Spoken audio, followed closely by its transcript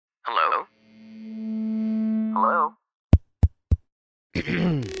Hello? Hello?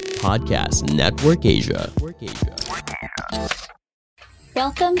 Podcast Network Asia.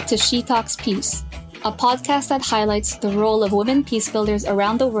 Welcome to She Talks Peace, a podcast that highlights the role of women peace builders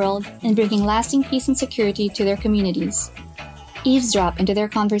around the world in bringing lasting peace and security to their communities. Eavesdrop into their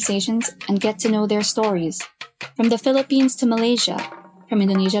conversations and get to know their stories. From the Philippines to Malaysia, from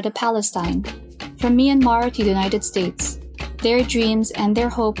Indonesia to Palestine, from Myanmar to the United States. Their dreams and their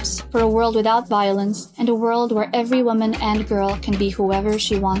hopes for a world without violence and a world where every woman and girl can be whoever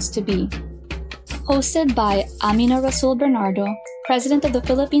she wants to be. Hosted by Amina Rasul Bernardo, President of the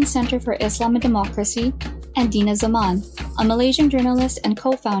Philippine Center for Islam and Democracy, and Dina Zaman, a Malaysian journalist and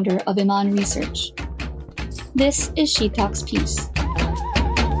co-founder of Iman Research. This is She Talks Peace.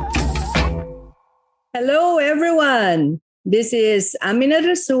 Hello, everyone. This is Amina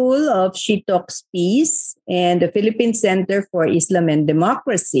Rasul of She Talks Peace and the Philippine Center for Islam and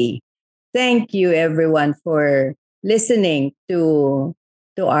Democracy. Thank you, everyone, for listening to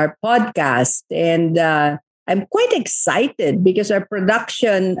our podcast. And I'm quite excited because our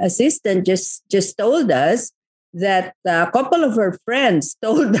production assistant just told us that a couple of her friends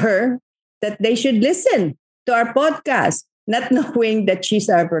told her that they should listen to our podcast, not knowing that she's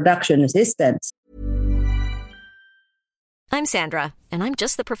our production assistant. I'm Sandra, and I'm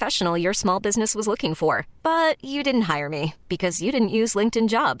just the professional your small business was looking for. But you didn't hire me because you didn't use LinkedIn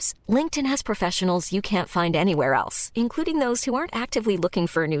Jobs. LinkedIn has professionals you can't find anywhere else, including those who aren't actively looking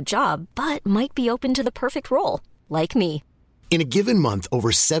for a new job, but might be open to the perfect role, like me. In a given month,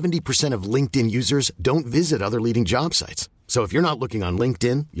 over 70% of LinkedIn users don't visit other leading job sites. So if you're not looking on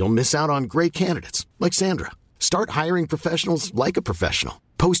LinkedIn, you'll miss out on great candidates like Sandra. Start hiring professionals like a professional.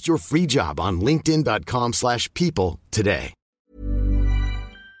 Post your free job on linkedin.com/people today.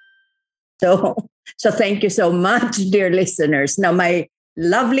 So thank you so much, dear listeners. Now, my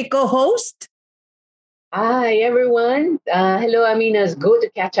lovely co-host. Hi, everyone. Hello, Amina. It's good to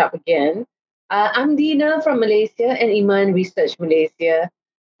catch up again. I'm Dina from Malaysia and Iman Research Malaysia.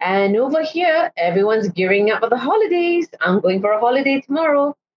 And over here, everyone's gearing up for the holidays. I'm going for a holiday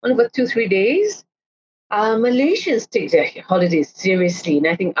tomorrow, only for 2-3 days. Malaysians take their holidays seriously. And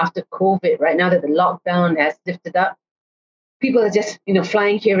I think after COVID, right now that the lockdown has lifted up, people are just,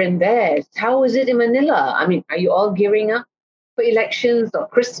 flying here and there. How is it in Manila? I mean, are you all gearing up for elections or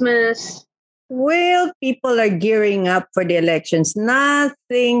Christmas? Well, people are gearing up for the elections.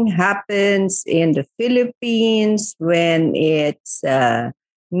 Nothing happens in the Philippines when it's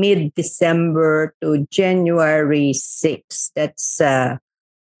mid-December to January 6th. That's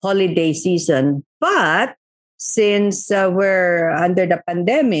holiday season. But since we're under the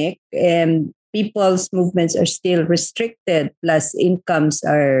pandemic and people's movements are still restricted, plus incomes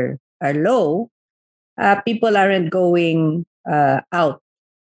are low, people aren't going out,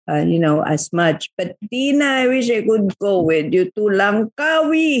 as much. But Dina, I wish I could go with you to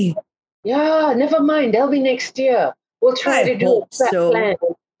Langkawi. Yeah, never mind. That'll be next year. We'll try to do a plan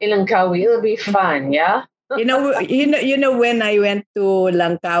in Langkawi. It'll be fun, yeah? you know, when I went to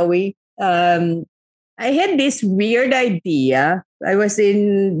Langkawi, I had this weird idea. I was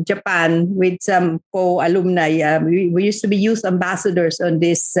in Japan with some co-alumni. We used to be youth ambassadors on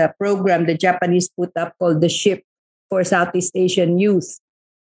this program the Japanese put up called the SHIP for Southeast Asian Youth.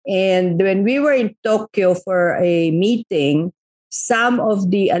 And when we were in Tokyo for a meeting, some of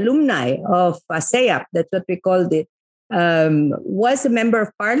the alumni of SEAP, that's what we called it, was a member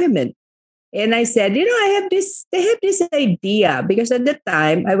of parliament. And I said, they have this idea, because at the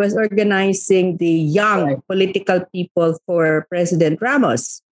time I was organizing the young political people for President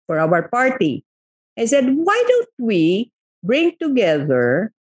Ramos, for our party. I said, why don't we bring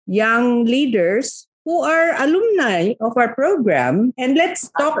together young leaders who are alumni of our program, and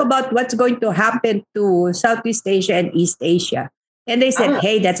let's talk about what's going to happen to Southeast Asia and East Asia. And they said,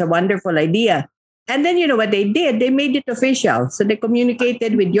 hey, that's a wonderful idea. And then you know what they did? They made it official. So they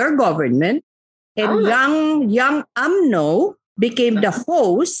communicated with your government, and young AMNO became the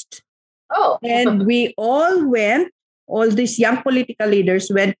host. Oh. And we all these young political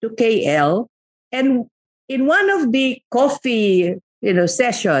leaders went to KL. And in one of the coffee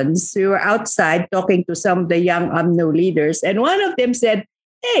sessions, we were outside talking to some of the young AMNO leaders. And one of them said,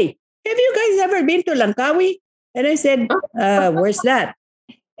 hey, have you guys ever been to Langkawi? And I said, where's that?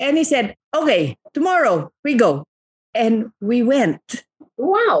 And he said, okay, tomorrow we go. And we went.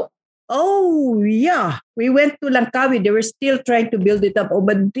 Wow. Oh, yeah. We went to Langkawi. They were still trying to build it up. Oh,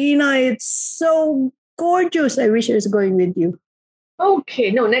 but Dina, it's so gorgeous. I wish I was going with you.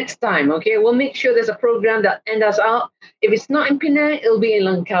 Okay, no, next time, okay? We'll make sure there's a program that ends us out. If it's not in Penang, it'll be in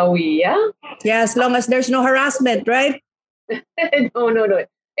Langkawi, yeah? Yeah, as long as there's no harassment, right? No.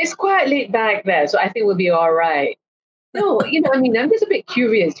 It's quite laid back there, so I think we'll be all right. No, I'm just a bit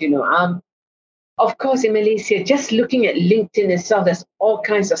curious, of course, in Malaysia, just looking at LinkedIn itself, there's all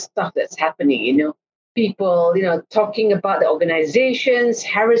kinds of stuff that's happening, people, talking about the organizations,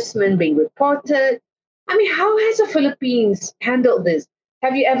 harassment being reported. I mean, how has the Philippines handled this?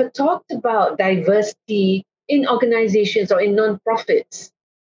 Have you ever talked about diversity in organizations or in non-profits?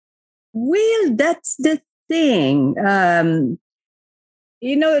 Well, that's the thing.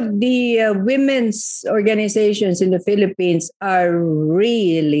 The women's organizations in the Philippines are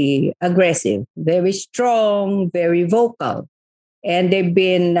really aggressive, very strong, very vocal. And they've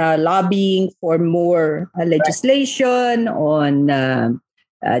been lobbying for more legislation on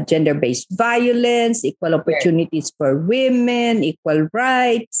gender-based violence, equal opportunities for women, equal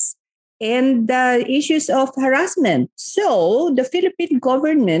rights, and issues of harassment. So the Philippine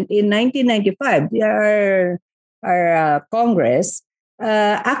government in 1995, our Congress,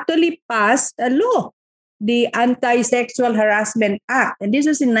 actually passed a law, the Anti-Sexual Harassment Act. And this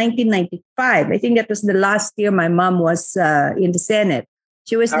was in 1995. I think that was the last year my mom was in the Senate.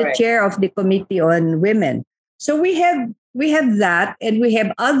 She was the chair of the Committee on Women. So we have that, and we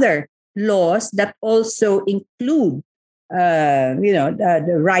have other laws that also include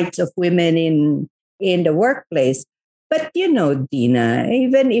the rights of women in the workplace. But Dina,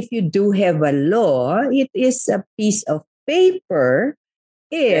 even if you do have a law, it is a piece of paper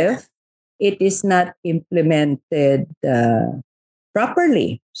if it is not implemented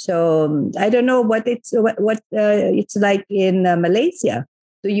properly. So I don't know what it's like in Malaysia.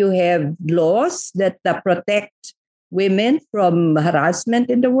 Do you have laws that protect women from harassment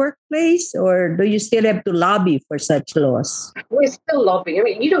in the workplace, or do you still have to lobby for such laws? We're still lobbying. I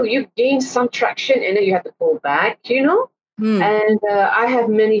mean, you gain some traction and then you have to pull back, And I have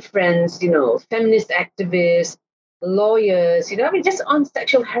many friends, feminist activists, lawyers, just on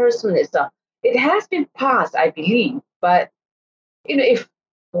sexual harassment and stuff. It has been passed, I believe, but if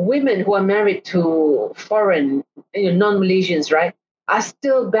women who are married to foreign, non-Malaysians, right, are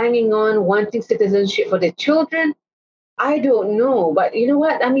still banging on wanting citizenship for their children, I don't know. But you know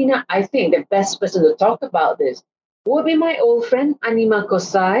what? I mean, I think the best person to talk about this would be my old friend Anima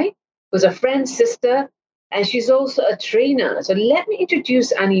Kosai, who's a friend's sister, and she's also a trainer. So let me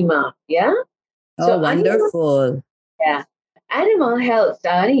introduce Anima. Yeah. So wonderful. Anima helps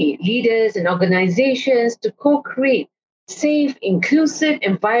leaders and organizations to co-create safe, inclusive,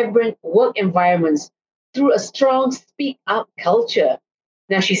 and vibrant work environments through a strong speak-up culture.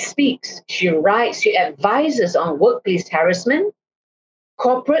 Now, she speaks, she writes, she advises on workplace harassment,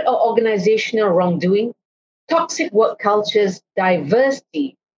 corporate or organizational wrongdoing, toxic work cultures,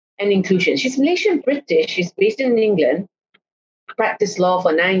 diversity, and inclusion. She's Malaysian British. She's based in England, practiced law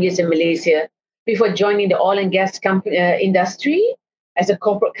for 9 years in Malaysia before joining the oil and gas company, industry as a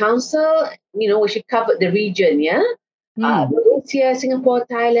corporate counsel, where she covered the region, Malaysia, Singapore,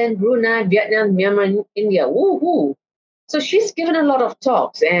 Thailand, Brunei, Vietnam, Myanmar, India. Woohoo! So she's given a lot of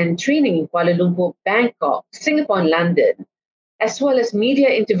talks and training in Kuala Lumpur, Bangkok, Singapore, and London, as well as media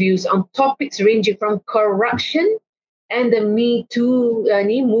interviews on topics ranging from corruption and the Me Too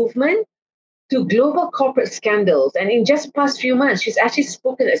movement to global corporate scandals. And in just the past few months, she's actually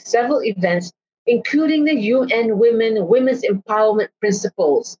spoken at several events, including the UN Women's Empowerment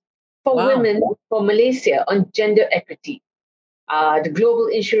Principles for Women for Malaysia on gender equity. The Global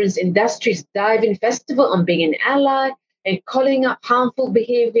Insurance Industry's Dive-In Festival on being an ally and calling up harmful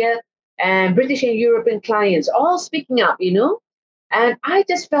behavior, and British and European clients all speaking up, And I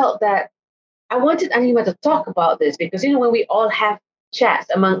just felt that I wanted Anima to talk about this because, when we all have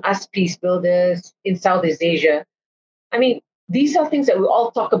chats among us peace builders in Southeast Asia, I mean, these are things that we all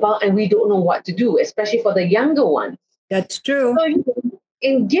talk about and we don't know what to do, especially for the younger ones. That's true. So,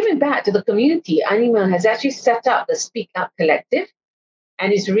 in giving back to the community, Anima has actually set up the Speak Up Collective,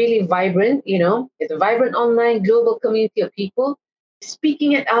 and it's really vibrant, It's a vibrant online global community of people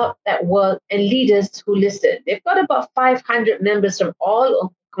speaking it out at work and leaders who listen. They've got about 500 members from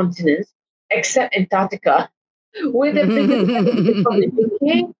all continents except Antarctica, with the biggest from the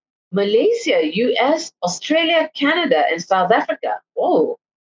UK, Malaysia, US, Australia, Canada, and South Africa. Whoa.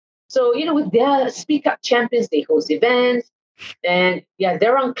 So, with their Speak Up champions, they host events. And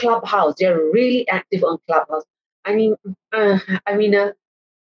they're on Clubhouse. They're really active on Clubhouse. Anima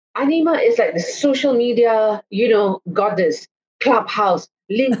is like the social media, goddess, Clubhouse,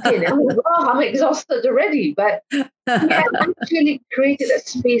 LinkedIn. I'm exhausted already. But I actually created a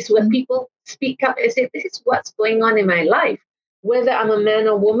space where people speak up and say, this is what's going on in my life. Whether I'm a man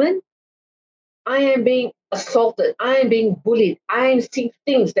or woman, I am being assaulted. I am being bullied. I am seeing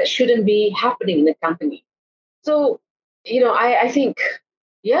things that shouldn't be happening in the company. So, I think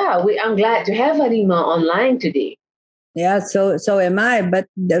Yeah, I'm glad to have Anima online today. Yeah, so am I. But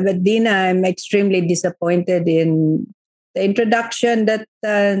Dina, I'm extremely disappointed in the introduction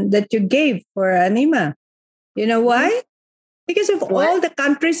that you gave for Anima. You know why? Because of all the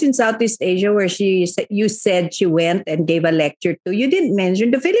countries in Southeast Asia where you said she went and gave a lecture to, you didn't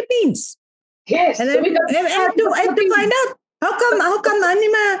mention the Philippines. Yes, And so I had to find out how come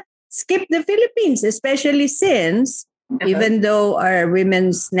Anima skipped the Philippines, especially since even though our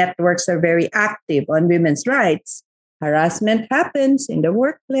women's networks are very active on women's rights, harassment happens in the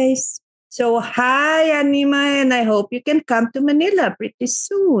workplace. So hi Anima, and I hope you can come to Manila pretty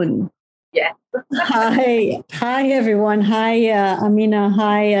soon. Yeah. Hi everyone. Hi Amina.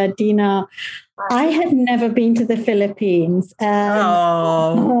 Hi Dina. I have never been to the Philippines.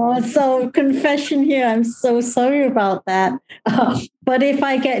 So confession here. I'm so sorry about that. But if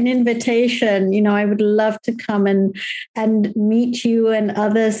I get an invitation, I would love to come and meet you and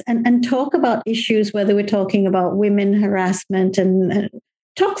others and talk about issues, whether we're talking about women harassment and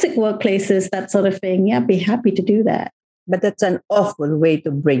toxic workplaces, that sort of thing. Yeah, I'd be happy to do that. But that's an awful way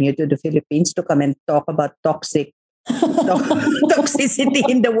to bring you to the Philippines to come and talk about toxicity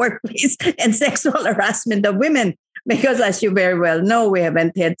in the workplace and sexual harassment of women. Because as you very well know, we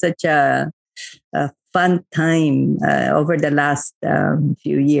haven't had such a fun time over the last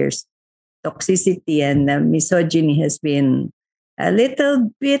few years. Toxicity and misogyny has been a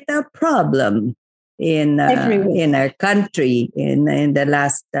little bit a problem in our country in the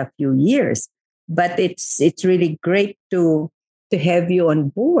last few years. But it's really great to have you on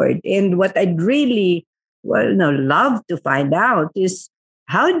board. And what I'd really love to find out is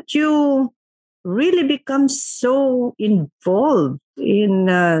how did you really become so involved in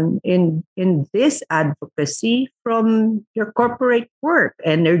this advocacy from your corporate work,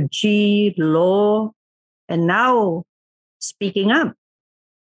 energy, law, and now speaking up?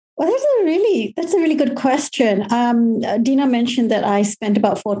 Well, that's a really good question. Dina mentioned that I spent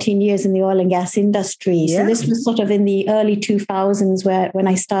about 14 years in the oil and gas industry. Yeah. So this was sort of in the early 2000s when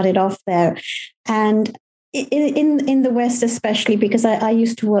I started off there. And in the West, especially because I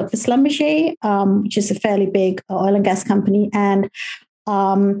used to work for Schlumberger, which is a fairly big oil and gas company. And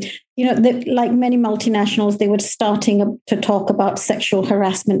like many multinationals, they were starting to talk about sexual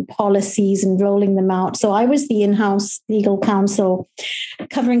harassment policies and rolling them out. So I was the in-house legal counsel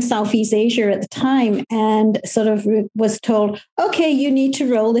covering Southeast Asia at the time, and sort of was told, okay, you need to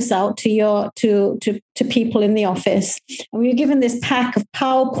roll this out to people in the office. And we were given this pack of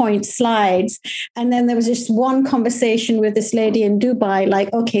PowerPoint slides, and then there was just one conversation with this lady in Dubai,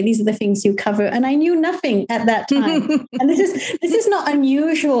 like, okay, these are the things you cover, and I knew nothing at that time. And this is not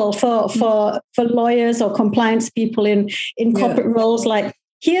unusual for lawyers or compliance people in corporate roles. Like,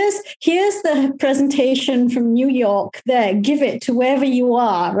 here's the presentation from New York. There, give it to wherever you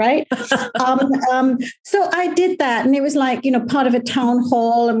are, right? So I did that, and it was like part of a town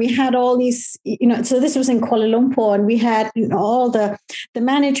hall, and we had all these So this was in Kuala Lumpur, and we had all the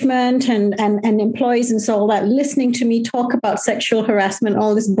management and employees and so all that listening to me talk about sexual harassment,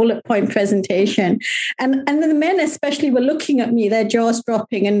 all this bullet point presentation, and then the men especially were looking at me, their jaws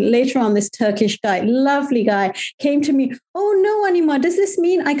dropping. And later on, this Turkish guy, lovely guy, came to me. Oh no, Anima, does this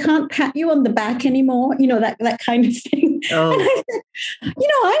mean I can't pat you on the back anymore? That kind of thing. Oh. And I said,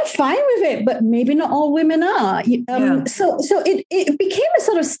 I'm fine with it, but maybe not all women are. So it became a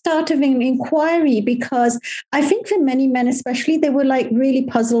sort of start of an inquiry, because I think for many men especially, they were like really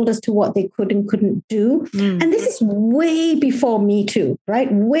puzzled as to what they could and couldn't do. And this is way before Me Too,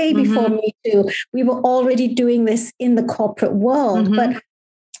 right? Way before Me Too. We were already doing this in the corporate world, but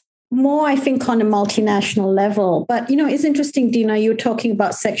more, I think, on a multinational level. But, it's interesting, Dina, you were talking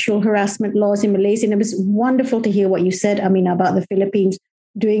about sexual harassment laws in Malaysia, and it was wonderful to hear what you said, Amina, about the Philippines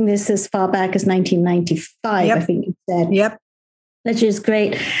doing this as far back as 1995, I think you said. Yep. Which is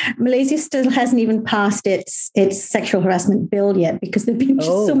great. Malaysia still hasn't even passed its sexual harassment bill yet, because there have been just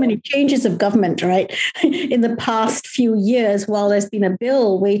so many changes of government, right, in the past few years, while there's been a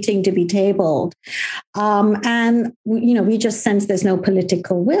bill waiting to be tabled. And, we just sense there's no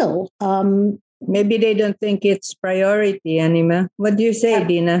political will. Maybe they don't think it's priority, Anima. What do you say,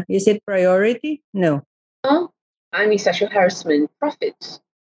 Dina? Is it priority? No. I mean, sexual harassment profits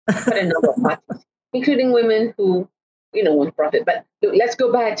for a number of parties, including women who want profit. But let's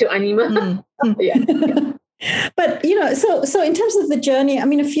go back to Anima. But, so in terms of the journey, I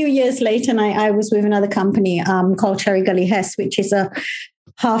mean, a few years later, and I was with another company called Cherry Gully Hess, which is a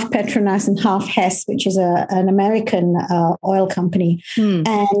half Petronas and half Hess, which is an American oil company.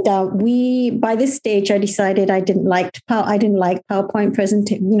 And by this stage, I decided I didn't like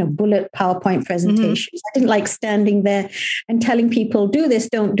PowerPoint bullet PowerPoint presentations. I didn't like standing there and telling people, do this,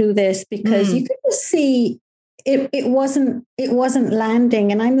 don't do this, because you could just see it wasn't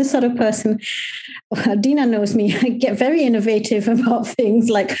landing. And I'm the sort of person, Dina knows me, I get very innovative about things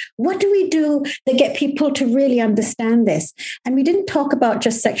like, what do we do that get people to really understand this? And we didn't talk about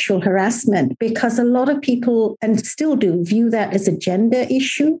just sexual harassment, because a lot of people, and still do, view that as a gender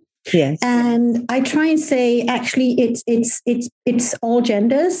issue. Yes. And I try and say, actually, it's all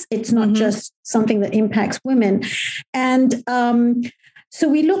genders. It's not just something that impacts women. And so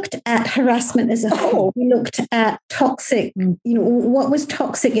we looked at harassment as a whole. We looked at toxic, what was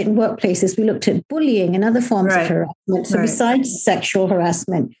toxic in workplaces. We looked at bullying and other forms of harassment. So besides sexual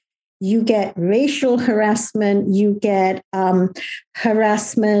harassment, you get racial harassment, you get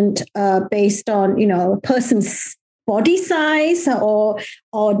harassment based on, a person's body size or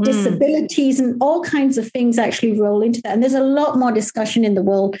disabilities, and all kinds of things actually roll into that. And there's a lot more discussion in the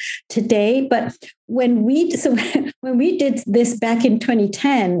world today. But when we did this back in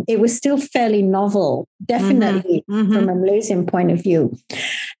 2010, it was still fairly novel, definitely from a Malaysian point of view.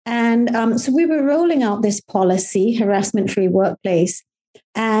 And so we were rolling out this policy, harassment-free workplace.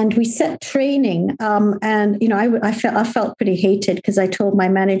 And we set training. I felt pretty hated, because I told my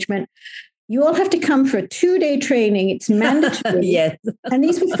management, you all have to come for a 2-day training. It's mandatory. Yes. And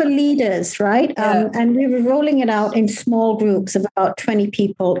these were for leaders, right? Yeah. And we were rolling it out in small groups of about 20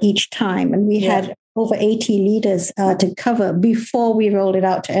 people each time. And we had over 80 leaders to cover before we rolled it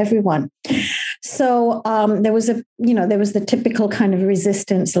out to everyone. So there was the typical kind of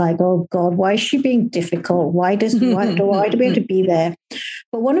resistance, like, oh God, why is she being difficult? Why do we have to be there?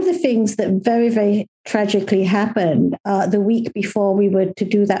 But one of the things that very, very tragically happened the week before we were to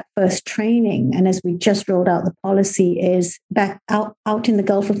do that first training, and as we just rolled out the policy, is back out in the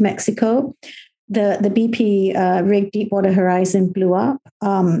Gulf of Mexico, the BP rig Deepwater Horizon blew up.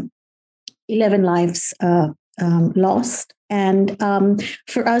 11 lives lost. And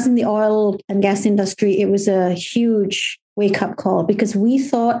for us in the oil and gas industry, it was a huge wake-up call, because we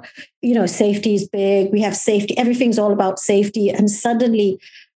thought, safety is big. We have safety. Everything's all about safety. And suddenly,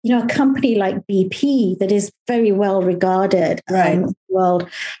 a company like BP, that is very well regarded in the world,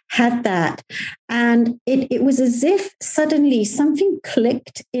 had that. And it was as if suddenly something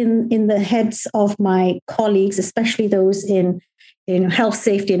clicked in the heads of my colleagues, especially those in health,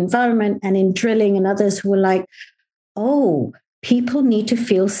 safety, environment, and in drilling, and others who were like, oh, people need to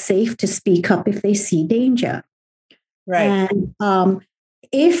feel safe to speak up if they see danger. Right. And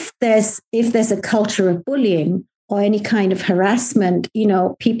if there's a culture of bullying or any kind of harassment,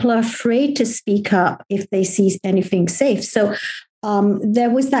 people are afraid to speak up if they see anything safe. So there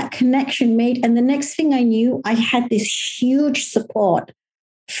was that connection made. And the next thing I knew, I had this huge support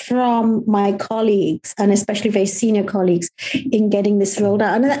from my colleagues, and especially very senior colleagues, in getting this rolled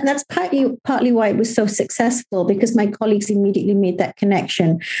out. And that's partly why it was so successful, because my colleagues immediately made that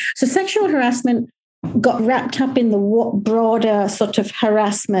connection. So sexual harassment got wrapped up in the broader sort of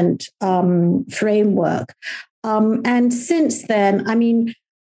harassment framework. And since then,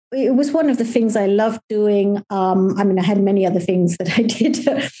 it was one of the things I loved doing. I had many other things that I did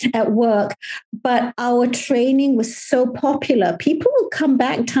at work, but our training was so popular. People would come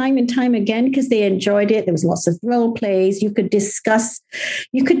back time and time again because they enjoyed it. There was lots of role plays. You could discuss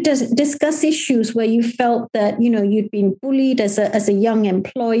issues where you felt that, you'd been bullied as a young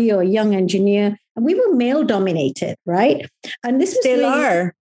employee or a young engineer. And we were male dominated, right? And this was still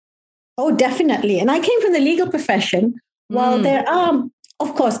are. Oh, definitely. And I came from the legal profession. While there are,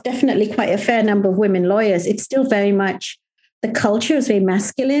 of course, definitely quite a fair number of women lawyers, it's still very much, the culture is very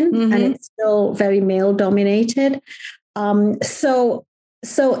masculine and it's still very male dominated. So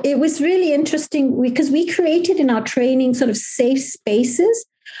it was really interesting, because we created in our training sort of safe spaces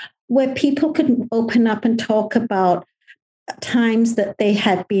where people could open up and talk about times that they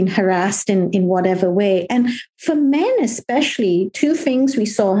had been harassed in whatever way. And for men especially, two things we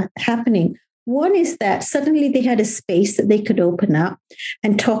saw happening. One is that suddenly they had a space that they could open up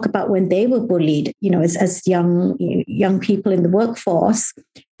and talk about when they were bullied, as young people in the workforce,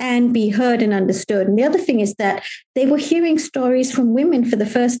 and be heard and understood. And the other thing is that they were hearing stories from women for the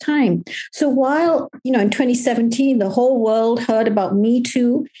first time. So while, in 2017, the whole world heard about Me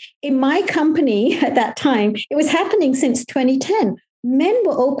Too, in my company at that time, it was happening since 2010. men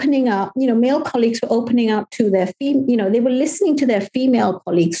were opening up, male colleagues were opening up to their they were listening to their female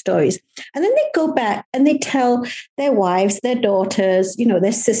colleagues' stories. And then they go back and they tell their wives, their daughters,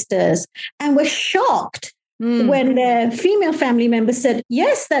 their sisters, and were shocked when their female family members said,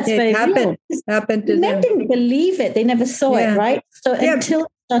 yes, that's very real. It happened to men them. didn't believe it. They never saw it, right? So until they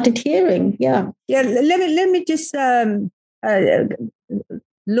started hearing, Let me just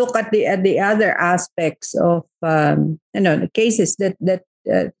look at the other aspects of the cases that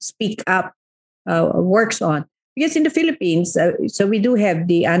Speak Up works on, because in the Philippines, so we do have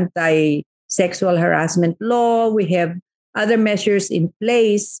the anti-sexual harassment law. We have other measures in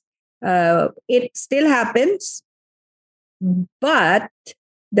place. It still happens, but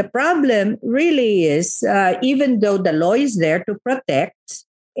the problem really is, even though the law is there to protect,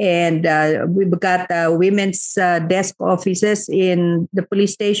 and we've got women's desk offices in the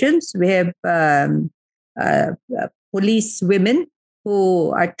police stations. We have police women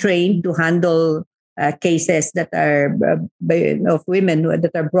who are trained to handle cases that are of women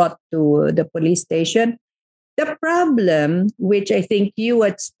that are brought to the police station. The problem, which I think you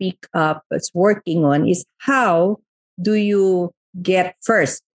at Speak Up is working on, is how do you get,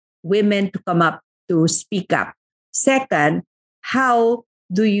 first, women to come up to speak up? Second, how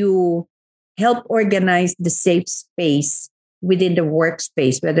do you help organize the safe space within the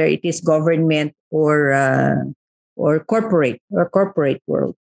workspace, whether it is government or corporate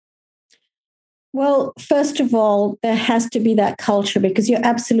world? Well, first of all, there has to be that culture, because you're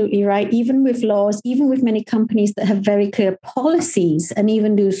absolutely right. Even with laws, even with many companies that have very clear policies and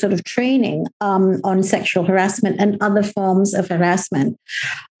even do sort of training on sexual harassment and other forms of harassment,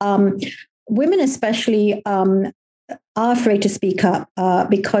 women especially are afraid to speak up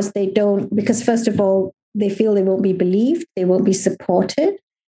because first of all, they feel they won't be believed, they won't be supported,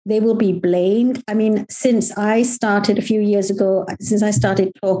 they will be blamed. I mean, since I started a few years ago, since I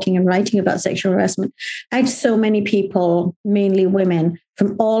started talking and writing about sexual harassment, I had so many people, mainly women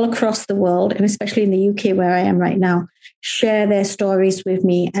from all across the world, and especially in the UK where I am right now, share their stories with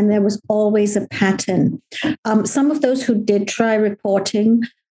me. And there was always a pattern. Some of those who did try reporting,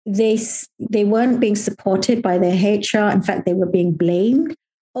 they weren't being supported by their HR. In fact, they were being blamed.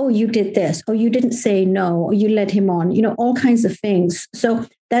 Oh, you did this. Oh, you didn't say no. Or you led him on. All kinds of things. So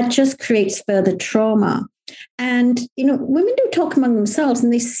that just creates further trauma. And, women do talk among themselves,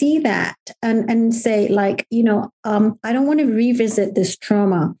 and they see that and say, like, I don't want to revisit this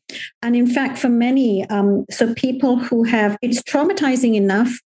trauma. And in fact, for many, so people who have, it's traumatizing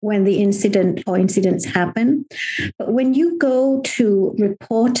enough when the incident or incidents happen. But when you go to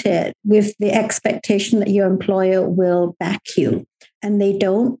report it with the expectation that your employer will back you, and they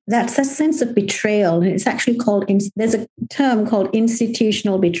don't, that's a sense of betrayal. It's actually called, there's a term called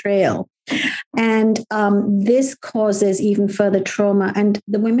institutional betrayal. And this causes even further trauma. And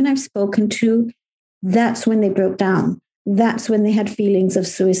the women I've spoken to, that's when they broke down. That's when they had feelings of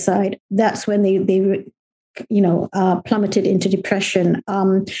suicide. That's when they plummeted into depression,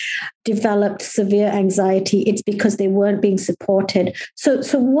 developed severe anxiety. It's because they weren't being supported.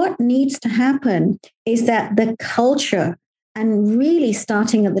 So what needs to happen is that the culture, and really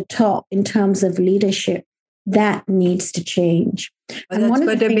starting at the top in terms of leadership, that needs to change. Well, that's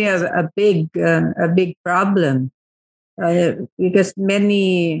going to be a big problem because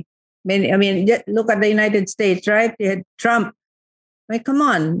many. I mean, look at the United States, right? You had Trump. I mean, come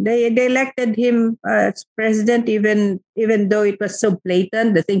on, they elected him as president, even though it was so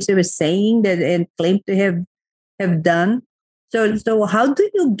blatant, the things he was saying and claimed to have done. So how do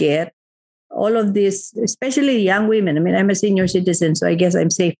you get all of this, especially young women? I mean, I'm a senior citizen, so I guess I'm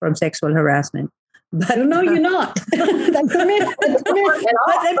safe from sexual harassment. But no, you're not. That's a myth. But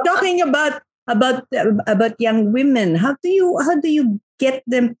I'm talking about young women. How do you get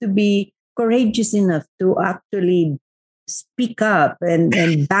them to be courageous enough to actually speak up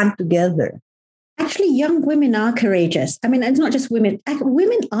and band together? Actually, young women are courageous. I mean, it's not just women.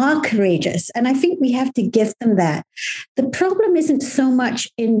 Women are courageous, and I think we have to give them that. The problem isn't so much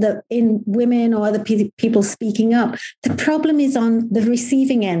in women or other people speaking up. The problem is on the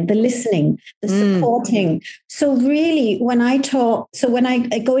receiving end, the listening, the supporting. So really, when I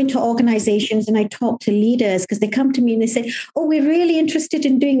go into organizations and I talk to leaders, because they come to me and they say, "Oh, we're really interested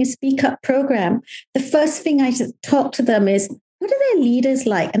in doing a Speak Up program," the first thing I talk to them is, what are their leaders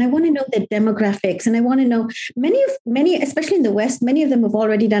like? And I want to know their demographics. And I want to know many, especially in the West, many of them have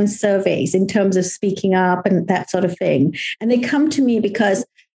already done surveys in terms of speaking up and that sort of thing. And they come to me because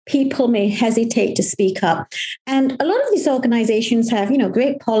people may hesitate to speak up. And a lot of these organizations have,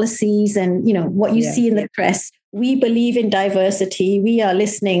 great policies and, what you see in the press. We believe in diversity. We are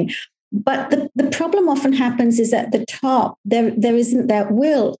listening. But the problem often happens is at the top, there isn't that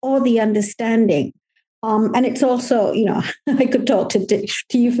will or the understanding. And it's also, I could talk to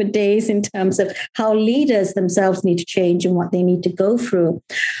you for days in terms of how leaders themselves need to change and what they need to go through.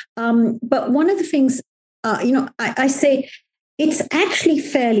 But one of the things, I say it's actually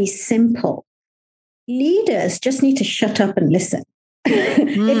fairly simple. Leaders just need to shut up and listen.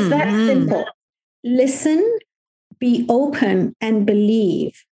 It's that simple. Listen, be open, and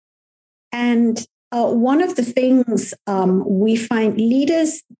believe. And one of the things we find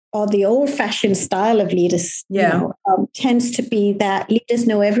leaders, or the old-fashioned style of leaders, tends to be that leaders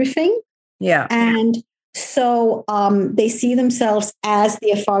know everything. Yeah. And so they see themselves as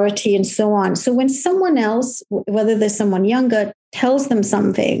the authority and so on. So when someone else, whether there's someone younger, tells them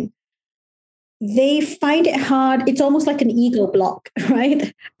something, they find it hard. It's almost like an ego block,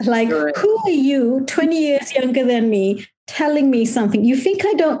 right? Like, who are you, 20 years younger than me, telling me something? You think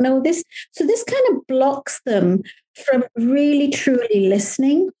I don't know this? So this kind of blocks them from really, truly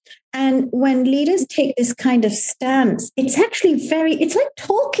listening. And when leaders take this kind of stance, it's actually it's like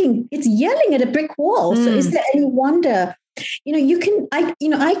talking, it's yelling at a brick wall. So is there any wonder? I've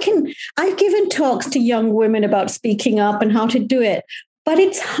given talks to young women about speaking up and how to do it, but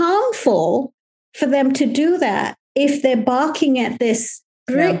it's harmful for them to do that if they're barking at this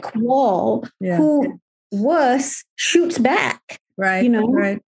brick wall who, worse, shoots back. Right.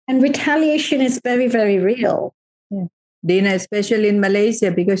 Right. And retaliation is very, very real. Yeah. Dina, especially in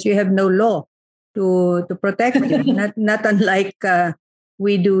Malaysia, because you have no law to protect you, not unlike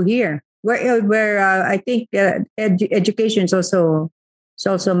we do here, where I think education is also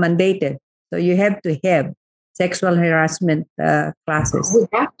mandated. So you have to have sexual harassment classes. We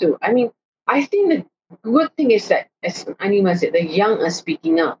have to. I mean, I think the good thing is that, as Anima said, the young are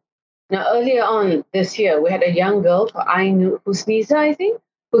speaking up. Now, earlier on this year, we had a young girl, Husniza, I think,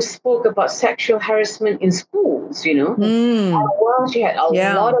 who spoke about sexual harassment in schools, Well, she had a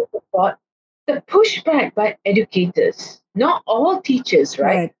lot of support. The pushback by educators, not all teachers,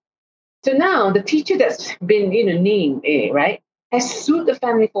 right? So now the teacher that's been, named, right, has sued the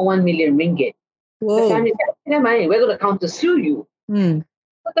family for 1 million ringgit. Whoa. The family said, never mind, we're going to counter sue you.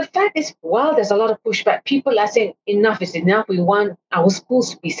 But the fact is, while there's a lot of pushback, people are saying enough is enough. We want our schools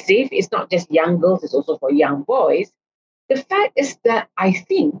to be safe. It's not just young girls, it's also for young boys. The fact is that I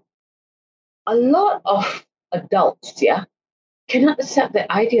think a lot of adults, cannot accept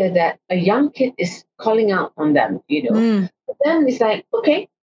the idea that a young kid is calling out on them, But then it's like, okay,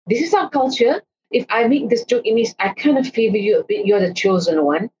 this is our culture. If I make this joke, it means I kind of favor you a bit. You're the chosen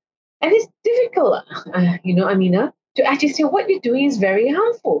one. And it's difficult, Amina, to actually say what you're doing is very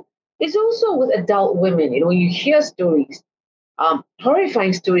harmful. It's also with adult women, you hear stories,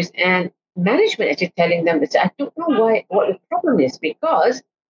 horrifying stories, and management actually telling them this. I don't know what the problem is, because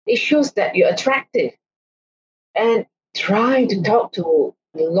it shows that you're attractive. And trying to talk to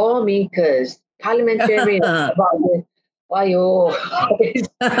lawmakers, parliamentarians about this, it's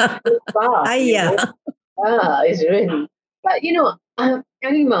far. It's really. But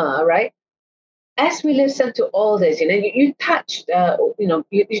Anima, right? As we listen to all this, you touched,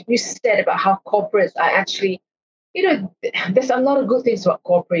 you said about how corporates are actually, there's a lot of good things about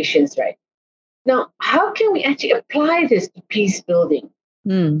corporations, right? Now, how can we actually apply this to peace building?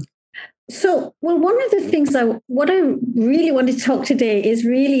 So, well, one of the things what I really want to talk today is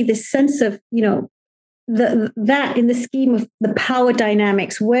really this sense of, that in the scheme of the power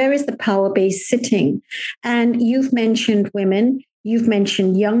dynamics, where is the power base sitting? And you've mentioned women, you've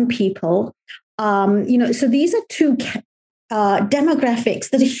mentioned young people. So these are two demographics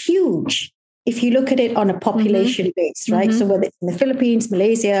that are huge if you look at it on a population base, right? So whether it's in the Philippines,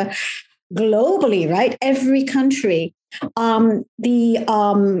 Malaysia, globally, right? Every country. If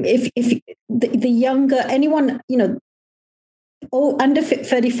the younger anyone, under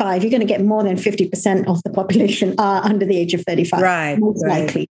 35, you're going to get more than 50% of the population are under the age of 35, right? Most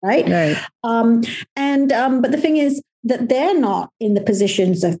likely, right? But the thing is that they're not in the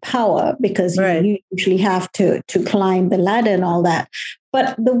positions of power because you usually have to climb the ladder and all that.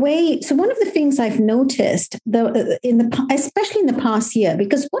 But so one of the things I've noticed, especially in the past year,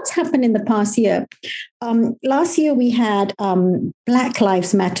 because what's happened in the past year, last year we had Black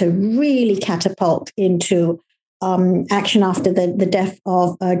Lives Matter really catapult into action after the death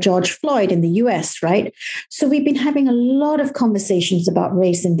of George Floyd in the US, right? So we've been having a lot of conversations about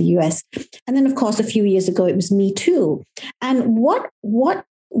race in the US. And then, of course, a few years ago, it was Me Too. And what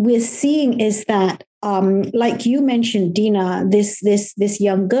we're seeing is that, like you mentioned, Dina, this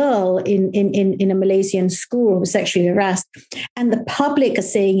young girl in a Malaysian school who was sexually harassed, and the public are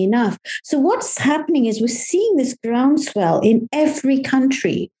saying enough. So what's happening is we're seeing this groundswell in every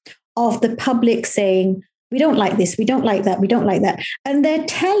country of the public saying, we don't like this, we don't like that, we don't like that. And they're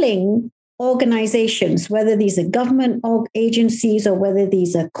telling organizations, whether these are government agencies or whether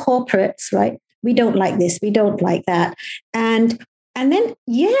these are corporates, right? We don't like this, we don't like that. And then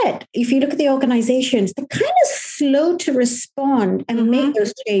yet, if you look at the organizations, they're kind of slow to respond and make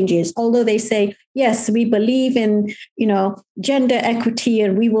those changes. Although they say, yes, we believe in, gender equity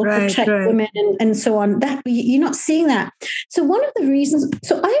and we will protect women and so on. That you're not seeing that. So one of the reasons,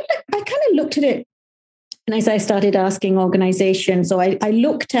 so I kind of looked at it. And as I started asking organizations, so I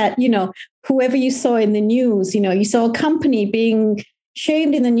looked at, whoever you saw in the news, you saw a company being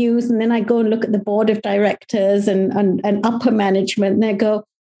shamed in the news, and then I go and look at the board of directors and upper management, and they go,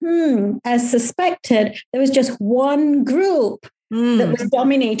 as suspected, there was just one group that was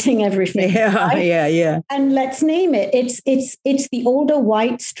dominating everything. Yeah. And let's name it. It's the older,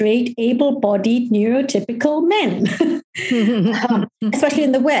 white, straight, able-bodied, neurotypical men, especially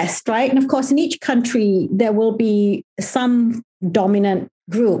in the West, right? And of course, in each country, there will be some dominant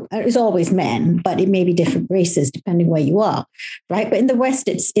group. It's always men, but it may be different races depending where you are, right? But in the West,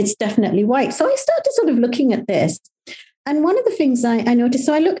 it's definitely white. So I started sort of looking at this. And one of the things I noticed,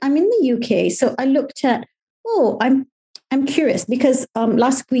 so I'm in the UK, so I looked at, I'm curious because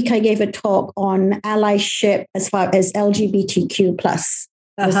last week I gave a talk on allyship as far as LGBTQ plus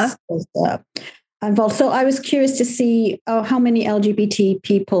was involved. So I was curious to see how many LGBT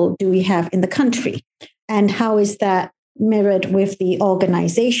people do we have in the country, and how is that mirrored with the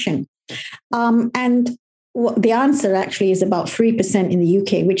organization? And the answer actually is about 3% in the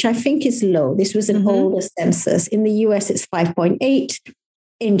UK, which I think is low. This was an older census. In the US, it's 5.8.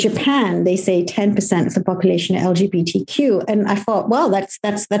 In Japan, they say 10% of the population are LGBTQ. And I thought, wow,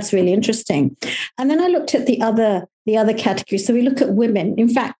 that's really interesting. And then I looked at the other categories. So we look at women. In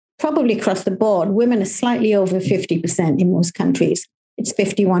fact, probably across the board, women are slightly over 50% in most countries. It's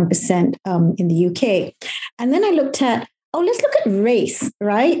 51% in the UK. And then I looked at, let's look at race,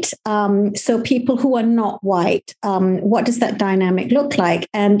 right? So people who are not white, what does that dynamic look like?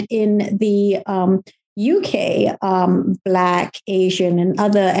 And in the UK, Black, Asian, and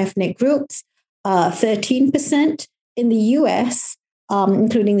other ethnic groups, 13%. In the US,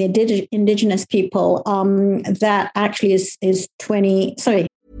 including the indigenous people, that actually is 20, sorry.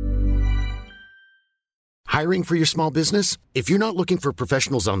 Hiring for your small business? If you're not looking for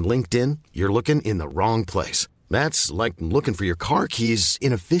professionals on LinkedIn, you're looking in the wrong place. That's like looking for your car keys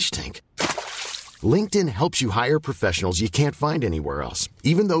in a fish tank. LinkedIn helps you hire professionals you can't find anywhere else,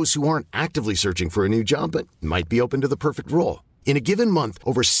 even those who aren't actively searching for a new job but might be open to the perfect role. In a given month,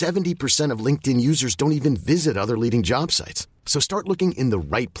 over 70% of LinkedIn users don't even visit other leading job sites. So start looking in the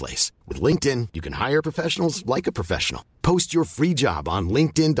right place. With LinkedIn, you can hire professionals like a professional. Post your free job on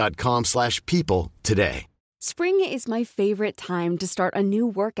linkedin.com/people today. Spring is my favorite time to start a new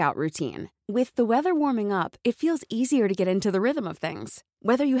workout routine. With the weather warming up, it feels easier to get into the rhythm of things.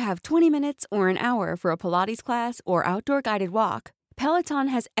 Whether you have 20 minutes or an hour for a Pilates class or outdoor guided walk, Peloton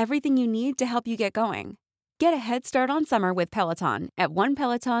has everything you need to help you get going. Get a head start on summer with Peloton at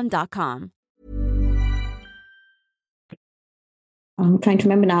onepeloton.com. I'm trying to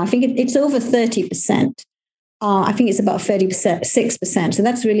remember now. I think it's over 30%. I think it's about 30%, 6%. So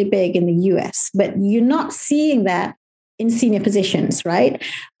that's really big in the US, but you're not seeing that in senior positions, right?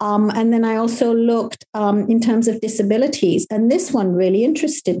 And then I also looked in terms of disabilities, and this one really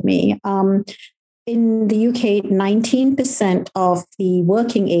interested me. In the UK, 19% of the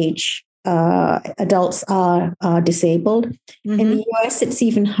working age adults are disabled. In the US, it's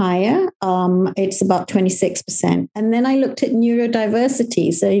even higher. It's about 26%. And then I looked at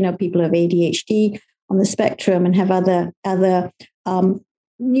neurodiversity. So, people have ADHD on the spectrum and have other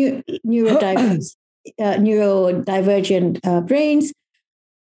neurodivergent brains.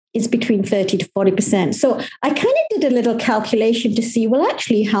 It's between 30 to 40%. So I kind of did a little calculation to see, well,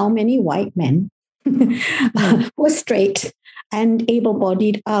 actually, how many white men who are straight and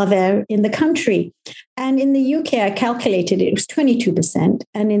able-bodied are there in the country? And in the UK, I calculated it was 22%.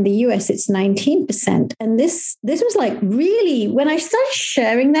 And in the US, it's 19%. And this was like really, when I started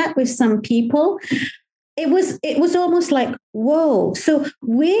sharing that with some people, it was almost like, whoa. So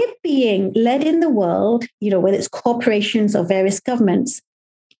we're being led in the world, whether it's corporations or various governments,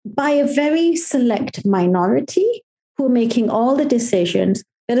 by a very select minority who are making all the decisions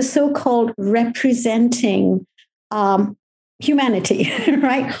that are so-called representing humanity,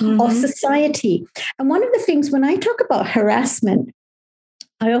 right? Or society. And one of the things when I talk about harassment,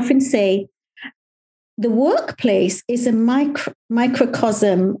 I often say the workplace is a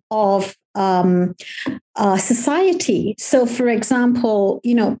microcosm of society. So, for example,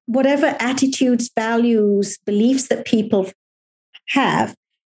 whatever attitudes, values, beliefs that people have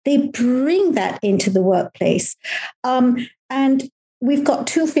they bring that into the workplace. And we've got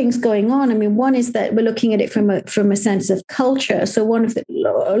two things going on. I mean, one is that we're looking at it from a sense of culture. So one of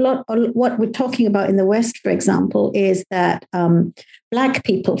what we're talking about in the West, for example, is that Black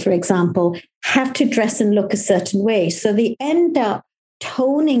people, for example, have to dress and look a certain way. So they end up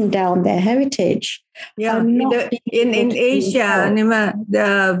toning down their heritage. Yeah, in Asia, Nima,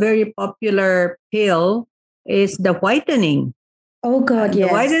 the very popular pill is the whitening. Oh God, yes.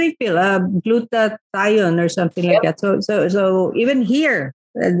 The whitening pill, glutathione or something like that. So even here,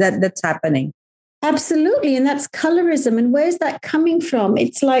 that's happening. Absolutely. And that's colorism. And where's that coming from?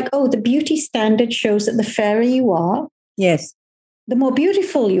 It's like, oh, the beauty standard shows that the fairer you are, yes, the more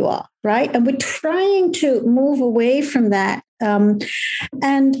beautiful you are, right? And we're trying to move away from that. So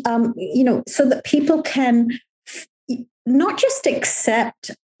that people can not just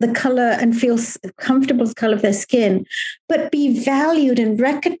accept the color and feel comfortable with the color of their skin, but be valued and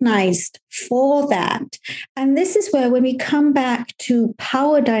recognized for that. And this is where, when we come back to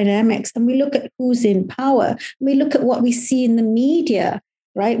power dynamics and we look at who's in power, we look at what we see in the media,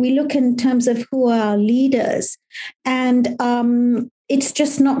 right? We look in terms of who are our leaders, and it's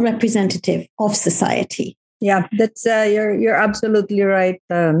just not representative of society. Yeah, that's you're absolutely right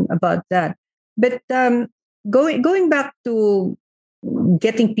about that. But going back to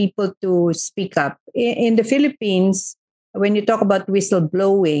getting people to speak up. In the Philippines, when you talk about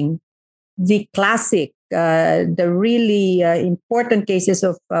whistleblowing, the classic, the really important cases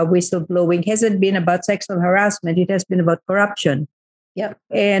of whistleblowing hasn't been about sexual harassment. It has been about corruption. Yep.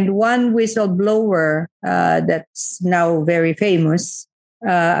 And one whistleblower that's now very famous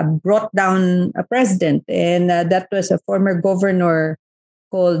brought down a president, and that was a former governor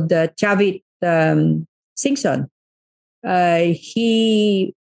called Chavit Singson.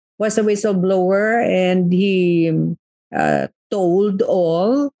 He was a whistleblower, and he told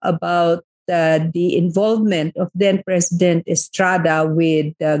all about the involvement of then President Estrada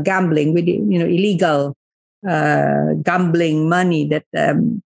with gambling, with illegal gambling money that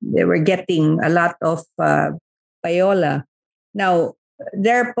they were getting a lot of payola. Now,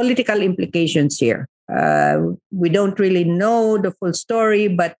 there are political implications here. We don't really know the full story,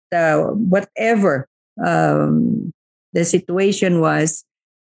 but whatever the situation was,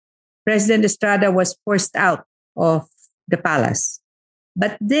 President Estrada was forced out of the palace.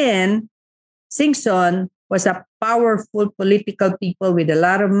 But then Singson was a powerful political people with a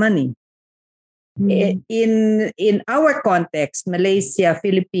lot of money. In our context, Malaysia,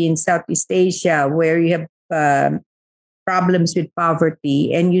 Philippines, Southeast Asia, where you have problems with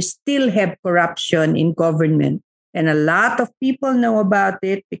poverty and you still have corruption in government, and a lot of people know about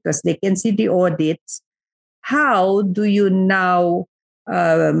it because they can see the audits. How do you now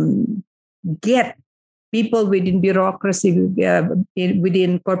get people within bureaucracy,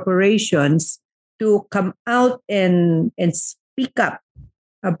 within corporations, to come out and speak up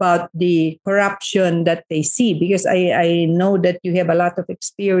about the corruption that they see? Because I know that you have a lot of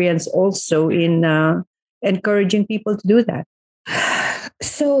experience also in encouraging people to do that.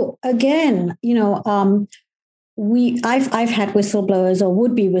 So again, I've had whistleblowers or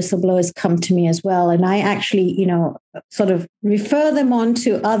would-be whistleblowers come to me as well. And I actually, sort of refer them on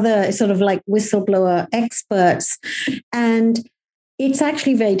to other sort of like whistleblower experts. And it's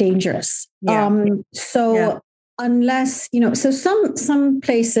actually very dangerous. Yeah. Unless, so some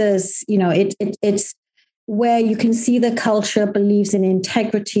places, it's where you can see the culture believes in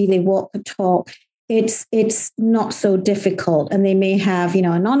integrity, they walk the talk. It's not so difficult, and they may have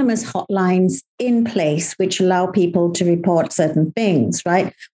anonymous hotlines in place which allow people to report certain things,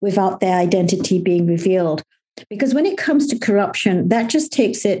 right, without their identity being revealed. Because when it comes to corruption, that just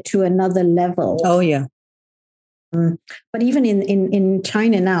takes it to another level. Oh yeah. But even in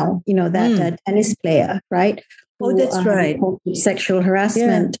China now, that tennis player, right? Oh, that's right. Sexual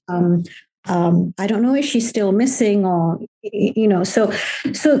harassment. Yeah. I don't know if she's still missing, or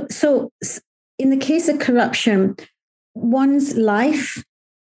So in the case of corruption, one's life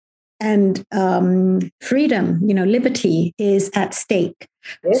and freedom, liberty is at stake.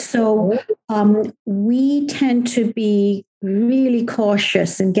 Yes. So we tend to be really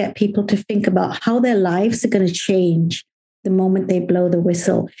cautious and get people to think about how their lives are going to change the moment they blow the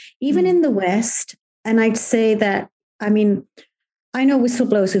whistle. Even in the West, and I'd say that, I know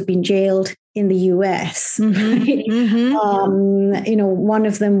whistleblowers who've been jailed in the US. Mm-hmm. Right? Mm-hmm. One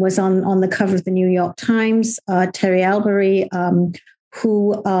of them was on the cover of the New York Times, Terry Albury,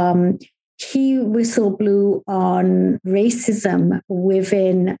 who he whistleblew on racism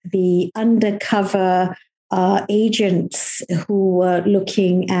within the undercover agents who were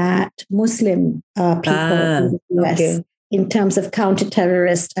looking at Muslim people in the US. Okay. in terms of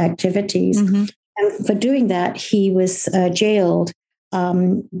counter-terrorist activities. Mm-hmm. And for doing that, he was jailed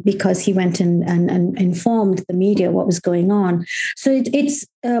because he went and informed the media what was going on. So it's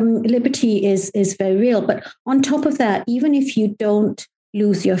liberty is very real. But on top of that, even if you don't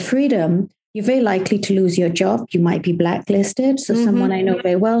lose your freedom, you're very likely to lose your job. You might be blacklisted. So someone I know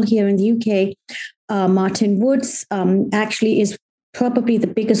very well here in the UK, Martin Woods, actually is probably the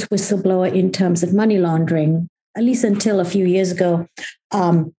biggest whistleblower in terms of money laundering, at least until a few years ago,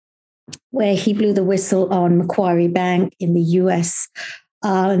 where he blew the whistle on Macquarie Bank in the US.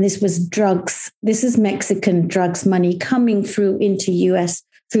 And this was drugs. This is Mexican drugs money coming through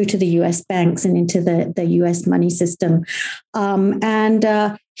to the US banks and into the US money system.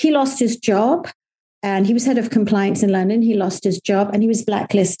 And he lost his job. And he was head of compliance in London. He lost his job and he was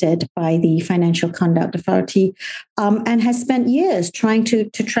blacklisted by the Financial Conduct Authority, and has spent years trying to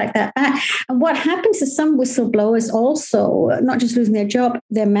track that back. And what happens is some whistleblowers also, not just losing their job,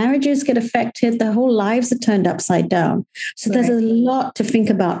 their marriages get affected, their whole lives are turned upside down. So there's a lot to think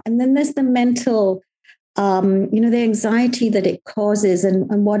about. And then there's the mental, the anxiety that it causes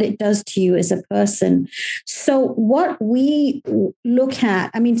and what it does to you as a person. So what we look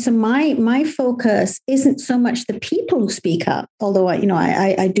at, so my focus isn't so much the people who speak up, although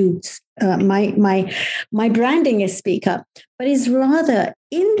I do, my branding is speak up, but is rather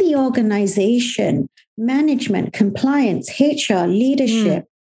in the organization, management, compliance, HR, leadership,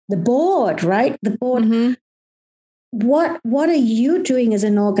 the board, right? The board. Mm-hmm. What are you doing as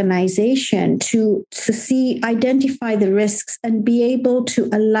an organization to identify the risks and be able to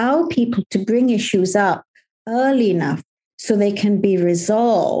allow people to bring issues up early enough so they can be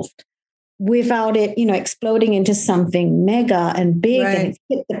resolved without it, exploding into something mega and big and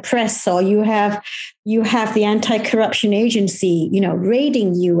hit the press, or you have the anti-corruption agency,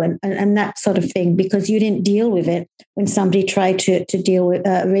 raiding you and that sort of thing because you didn't deal with it when somebody tried to deal with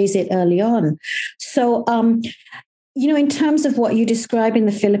raise it early on. So in terms of what you describe in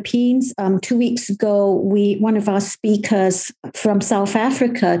the Philippines, 2 weeks ago, one of our speakers from South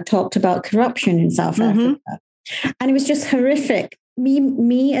Africa talked about corruption in South Africa. And it was just horrific.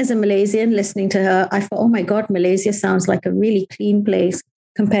 Me as a Malaysian listening to her, I thought, oh my God, Malaysia sounds like a really clean place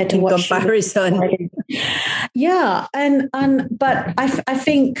compared to what comparison. Yeah. But I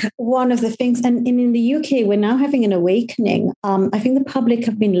think one of the things, and in the UK, we're now having an awakening. I think the public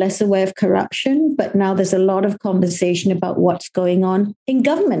have been less aware of corruption, but now there's a lot of conversation about what's going on in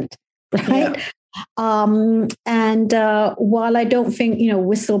government, right? Yeah. While I don't think,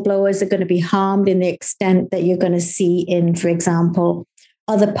 whistleblowers are going to be harmed in the extent that you're going to see in, for example,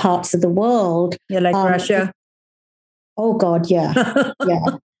 other parts of the world. Yeah, like Russia. Oh God, yeah.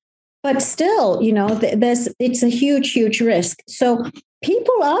 Yeah. But still, it's a huge, huge risk. So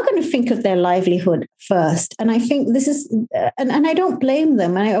people are going to think of their livelihood first. And I think this is, and I don't blame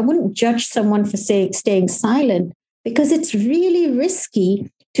them. And I wouldn't judge someone for staying silent because it's really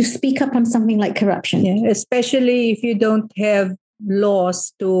risky to speak up on something like corruption. Yeah, especially if you don't have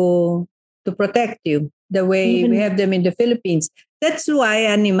laws to protect you the way we have them in the Philippines. That's why,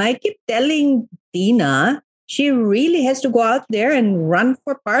 Anima, I keep telling Dina, she really has to go out there and run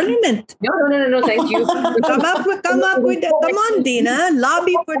for parliament. No, thank you. come up with come on, Dina,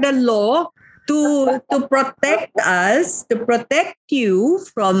 lobby for the law to protect us, to protect you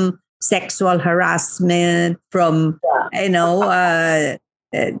from sexual harassment, from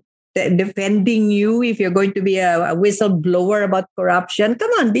defending you if you're going to be a whistleblower about corruption.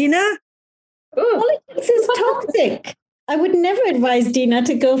 Come on, Dina. Politics is toxic. I would never advise Dina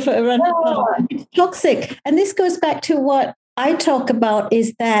to go for a run for parliament. It's toxic. And this goes back to what I talk about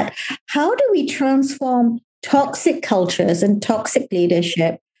is that how do we transform toxic cultures and toxic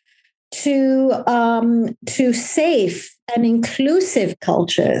leadership to safe and inclusive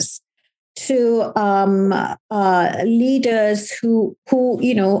cultures, to leaders who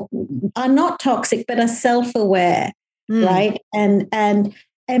are not toxic but are self-aware, right? And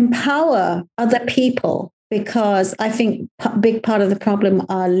empower other people. Because I think a big part of the problem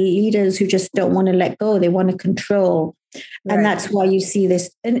are leaders who just don't want to let go. They want to control. Right. And that's why you see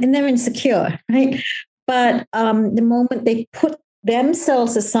this. And they're insecure, right? But the moment they put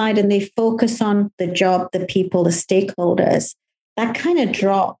themselves aside and they focus on the job, the people, the stakeholders, that kind of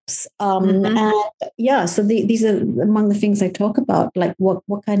drops. And yeah, so these are among the things I talk about, like what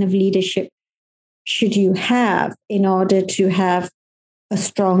kind of leadership should you have in order to have a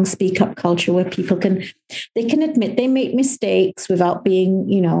strong speak up culture where people can admit they make mistakes without being,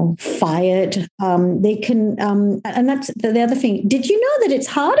 fired. They can, and that's the other thing. Did you know that it's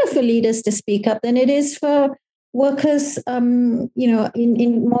harder for leaders to speak up than it is for workers, in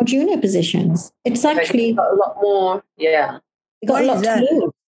more junior positions. It's actually got a lot more. Yeah. They got a lot to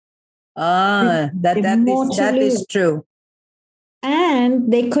lose. That is true.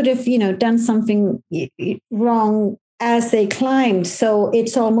 And they could have, done something wrong as they climbed. So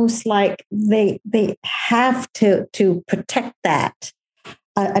it's almost like they have to protect that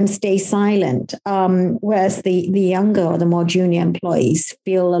and stay silent. Whereas the younger or the more junior employees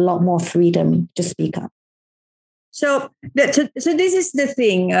feel a lot more freedom to speak up. So this is the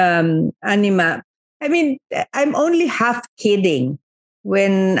thing, Anima. I mean, I'm only half kidding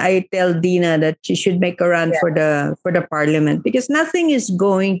when I tell Dina that she should make a run for the parliament, because nothing is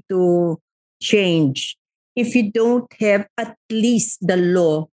going to change if you don't have at least the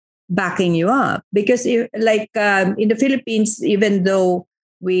law backing you up. Because in the Philippines, even though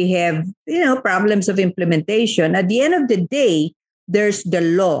we have problems of implementation, at the end of the day, there's the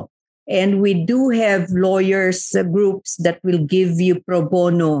law. And we do have lawyers groups that will give you pro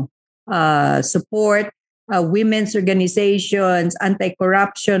bono support. Women's organizations,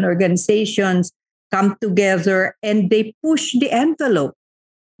 anti-corruption organizations come together and they push the envelope.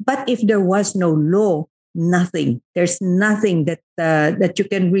 But if there was no law, nothing. There's nothing that you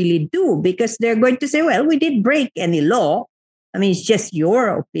can really do, because they're going to say, well, we didn't break any law. I mean, it's just your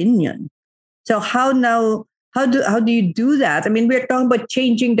opinion. So how do you do that? I mean, we're talking about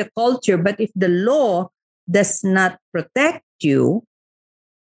changing the culture, but if the law does not protect you,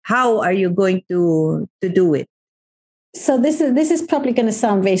 how are you going to do it? So this is probably going to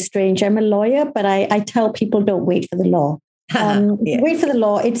sound very strange. I'm a lawyer, but I tell people don't wait for the law. Wait for the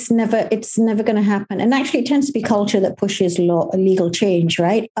law. It's never going to happen. And actually, it tends to be culture that pushes legal change,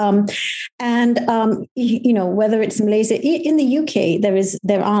 right? Whether it's Malaysia, in the UK,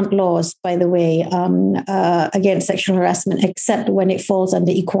 there aren't laws, by the way, against sexual harassment, except when it falls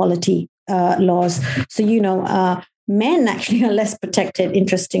under equality laws. So men actually are less protected,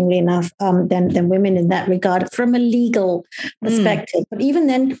 interestingly enough, than women in that regard from a legal perspective. But even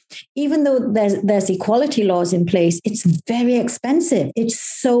then, even though there's equality laws in place, it's very expensive. It's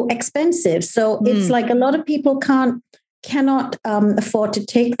so expensive. So it's like a lot of people cannot afford to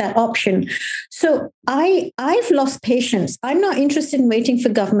take that option. So I've lost patience. I'm not interested in waiting for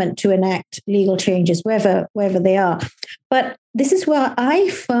government to enact legal changes, wherever they are. But this is where I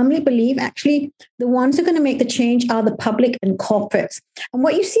firmly believe actually the ones who are going to make the change are the public and corporates. And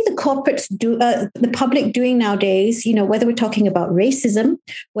what you see the corporates do, the public doing nowadays, whether we're talking about racism,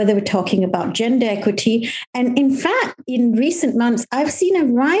 whether we're talking about gender equity, and in fact, in recent months, I've seen a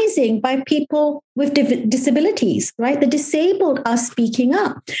rising by people with disabilities, right? The disabled are speaking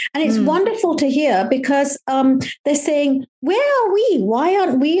up. And it's wonderful to hear, because they're saying, where are we? Why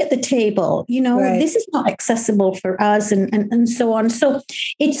aren't we at the table? Right. This is not accessible for us, and so on. So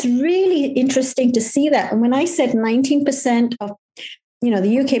it's really interesting to see that. And when I said 19% of,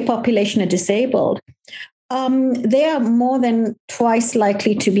 the UK population are disabled, they are more than twice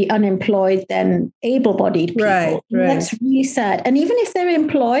likely to be unemployed than able-bodied people. Right. That's really sad. And even if they're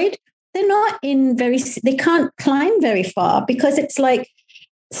employed, they're not they can't climb very far, because it's like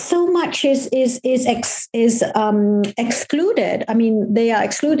so much is excluded. I mean, they are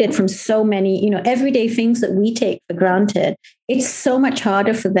excluded from so many, everyday things that we take for granted. It's so much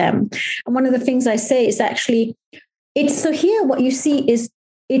harder for them. And one of the things I say is actually, so here what you see is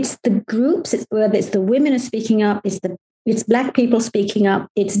it's the groups, whether it's the women are speaking up, it's Black people speaking up,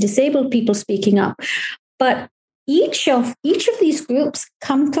 it's disabled people speaking up, but each of these groups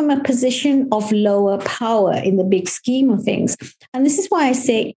come from a position of lower power in the big scheme of things. And this is why I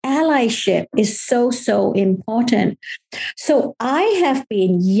say allyship is so, so important. So I have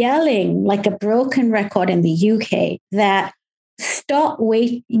been yelling like a broken record in the UK that stop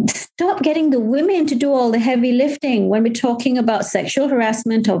getting the women to do all the heavy lifting when we're talking about sexual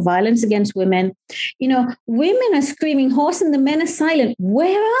harassment or violence against women. Women are screaming hoarse and the men are silent.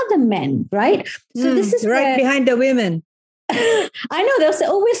 Where are the men, right? So this is right behind the women. I know they'll say,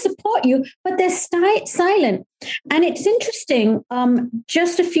 "Oh, we support you," but they're silent. And it's interesting.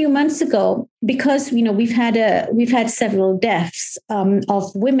 Just a few months ago, because we've had several deaths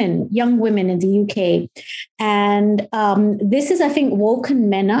of women, young women in the UK, and this has, I think, woken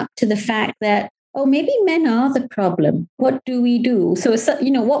men up to the fact that, oh, maybe men are the problem. What do we do? So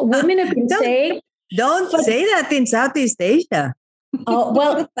what women have been saying. Don't say that in Southeast Asia. Oh,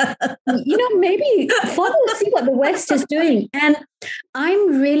 well, maybe follow and see what the West is doing. And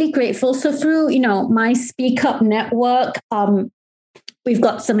I'm really grateful. So through, my Speak Up network, We've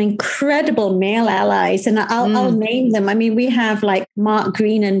got some incredible male allies, and I'll name them. I mean, we have like Mark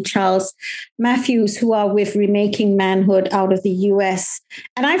Green and Charles Matthews, who are with Remaking Manhood out of the US.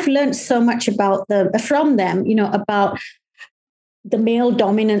 And I've learned so much from them, about the male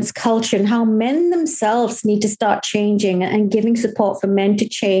dominance culture and how men themselves need to start changing and giving support for men to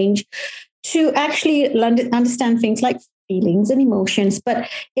change, to actually understand things like feelings and emotions. But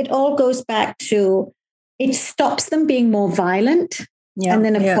it all goes back to, it stops them being more violent. Yeah, and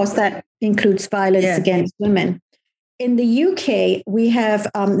then, of course, that includes violence against women. In the UK, we have,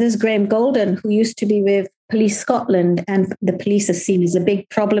 there's Graham Golden, who used to be with Police Scotland, and the police are seen as a big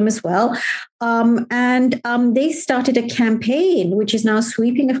problem as well. They started a campaign, which is now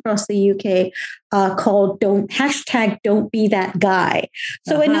sweeping across the UK, called Don't Be That Guy.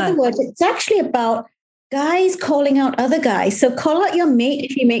 So in other words, it's actually about guys calling out other guys. So call out your mate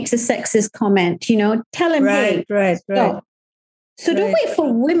if he makes a sexist comment, tell him, hey, stop. So don't wait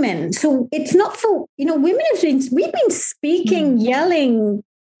for women. So it's not for, women we've been speaking, yelling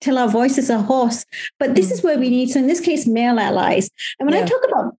till our voices are hoarse, but this is where we need, so in this case, male allies. And when I talk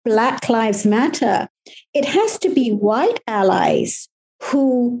about Black Lives Matter, it has to be white allies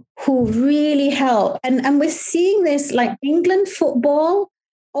who really help. And we're seeing this, like England football.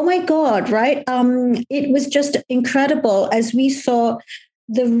 Oh my God, right? It was just incredible as we saw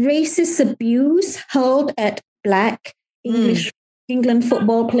the racist abuse hurled at Black England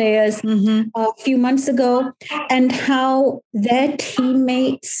football players a few months ago, and how their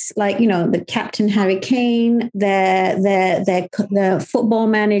teammates, like, the captain Harry Kane, their football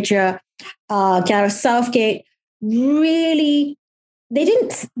manager, Gareth Southgate, really, they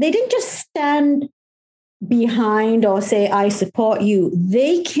didn't just stand behind or say, I support you.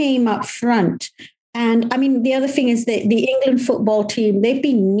 They came up front. And I mean, the other thing is that the England football team, they've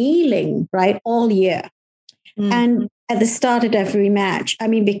been kneeling, right, all year. And at the start of every match, I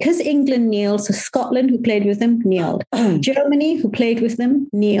mean, because England kneeled, so Scotland, who played with them, kneeled. Germany, who played with them,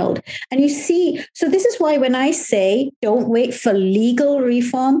 kneeled. And you see, so this is why when I say don't wait for legal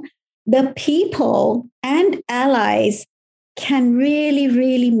reform, the people and allies can really,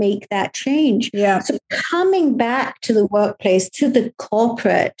 really make that change. Yeah. So coming back to the workplace, to the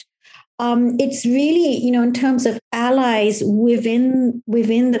corporate, it's really, in terms of allies within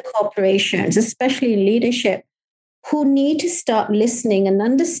the corporations, especially in leadership, who need to start listening and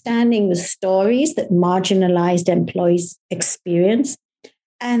understanding the stories that marginalized employees experience,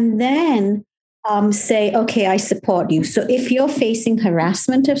 and then say, okay, I support you. So if you're facing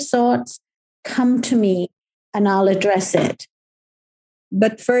harassment of sorts, come to me and I'll address it.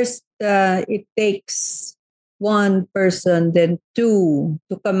 But first, it takes one person, then two,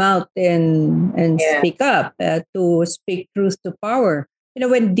 to come out and speak up, to speak truth to power.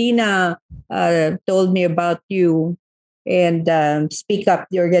 When Dina told me about you and Speak Up,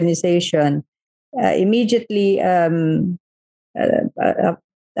 the organization, immediately, I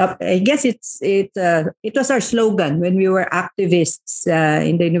guess it was our slogan when we were activists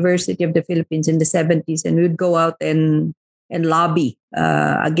in the University of the Philippines in the 70s, and we'd go out and lobby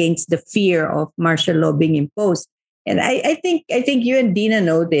against the fear of martial law being imposed. And I think you and Dina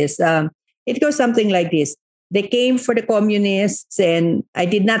know this. It goes something like this. They came for the communists, and I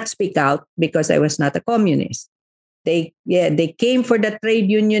did not speak out because I was not a communist. They came for the trade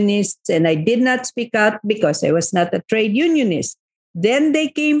unionists, and I did not speak out because I was not a trade unionist. Then they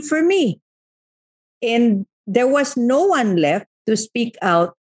came for me, and there was no one left to speak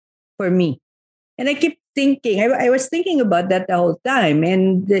out for me. And I keep thinking, I was thinking about that the whole time,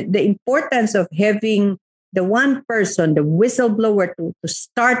 and the importance of having the one person, the whistleblower, to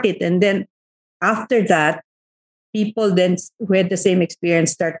start it, and then after that, people then who had the same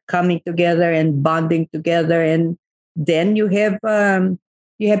experience start coming together and bonding together, and then you have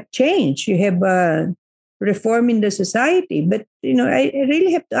change, you have reform in the society. But I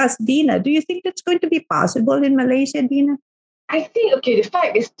really have to ask Dina, do you think that's going to be possible in Malaysia, Dina? I think, the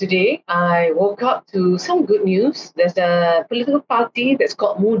fact is today I woke up to some good news. There's a political party that's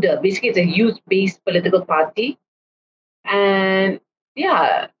called MUDA. Basically, it's a youth-based political party. And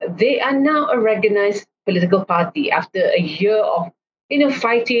they are now a recognized political party after a year of,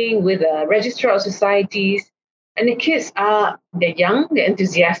 fighting with a registrar of societies. And the kids they're young, they're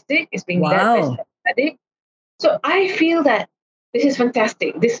enthusiastic. It's being led by study. So I feel that this is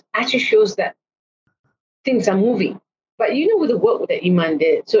fantastic. This actually shows that things are moving. But with the work that Iman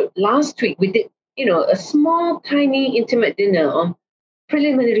did, so last week we did, a small, tiny, intimate dinner on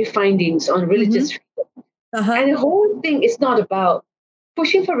preliminary findings on religious freedom. And the whole thing is not about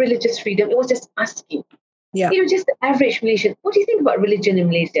pushing for religious freedom. It was just asking, just the average Malaysian, what do you think about religion in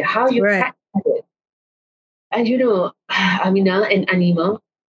Malaysia? How you practice it? And Amina and Anima,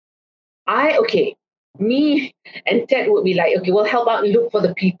 me and Ted would be like, okay, we'll help out and look for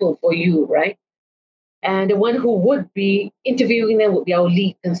the people for you, right? And the one who would be interviewing them would be our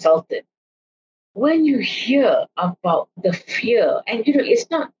lead consultant. When you hear about the fear, and it's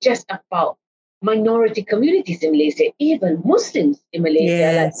not just about minority communities in Malaysia, even Muslims in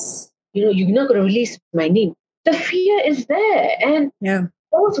Malaysia, Yes. you're not going to release my name. The fear is there. And Yeah.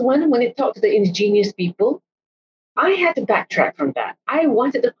 that was one when I talked to the indigenous people, I had to backtrack from that. I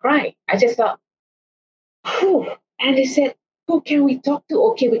wanted to cry. I just thought, whew. And they said, who can we talk to?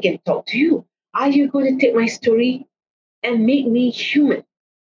 Okay, we can talk to you. Are you going to take my story and make me human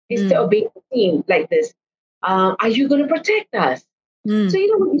instead of being seen like this? Are you going to protect us? So,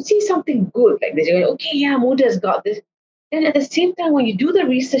 when you see something good like this, you're going, okay, yeah, Muda's got this. And at the same time, when you do the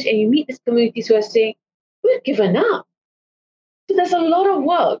research and you meet these communities who are saying, we've given up. So there's a lot of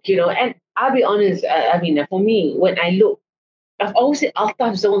work, and I'll be honest, for me, when I look, I've always said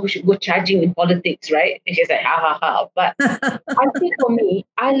Altaf is the one who should go charging in politics, right? And she's like, ha, ha, ha. But I think for me,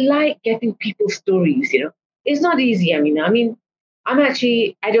 I like getting people's stories, It's not easy, I'm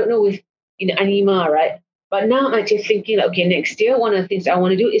actually, I don't know if, Anima, right? But now I'm actually thinking, okay, next year, one of the things I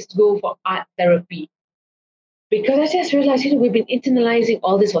want to do is to go for art therapy. Because I just realized, we've been internalizing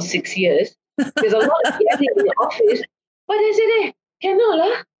all this for 6 years. There's a lot of getting in the office. But I said, cannot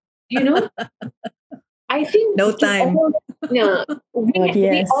lah, I think No time. we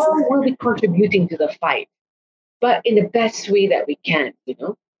all will be contributing to the fight, but in the best way that we can,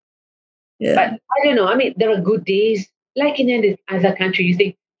 Yeah. But I don't know. There are good days, like in any other country, you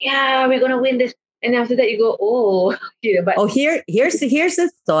think, yeah, we're going to win this. And after that, you go, oh, but here's a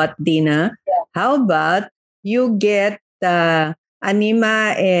thought, Dina. Yeah. How about you get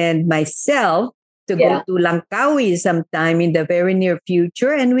Anima and myself to go to Langkawi sometime in the very near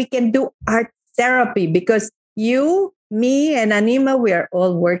future, and we can do art therapy, because you, me, and Anima, we are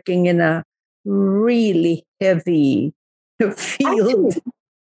all working in a really heavy field. Actually,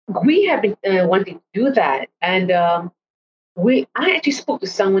 we have been wanting to do that. And I actually spoke to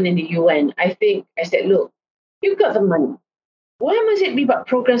someone in the UN. I said, look, you've got the money. Why must it be about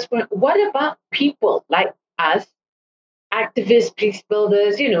programs? What about people like us, activists, peace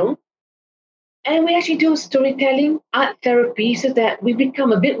builders, And we actually do storytelling, art therapy, so that we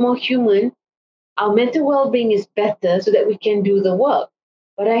become a bit more human. Our mental well-being is better so that we can do the work.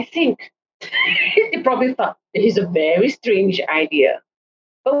 But I think they probably thought it is a very strange idea.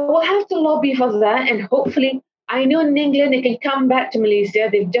 But we'll have to lobby for that. And hopefully, I know in England, they can come back to Malaysia.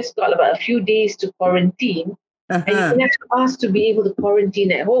 They've just got about a few days to quarantine. And you can actually ask to be able to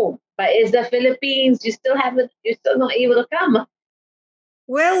quarantine at home. But it's the Philippines, you're still not able to come.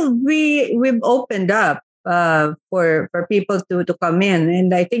 Well, we've opened up for people to come in,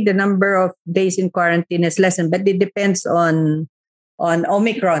 and I think the number of days in quarantine is lessened, but it depends on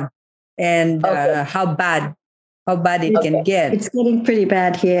Omicron and how bad it can get. It's getting pretty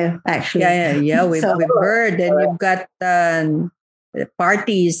bad here, actually. Yeah. We've heard, and you've got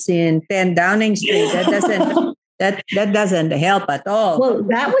parties in 10 Downing Street. That doesn't help at all. Well,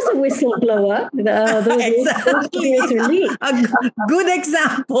 that was a whistleblower. Exactly. A good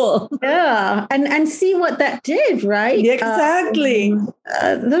example. Yeah, and see what that did, right? Exactly.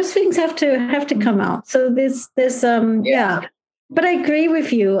 Those things have to come out. So there's yeah. But I agree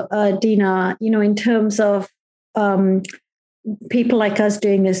with you, Dina. In terms of people like us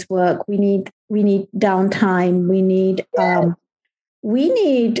doing this work, we need downtime. We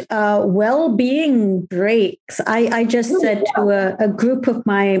need well-being breaks. I just said to a group of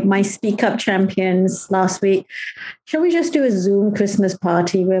my Speak Up champions last week, shall we just do a Zoom Christmas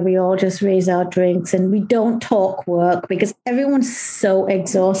party where we all just raise our drinks and we don't talk work, because everyone's so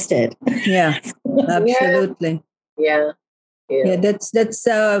exhausted. Yeah, absolutely. Yeah. That's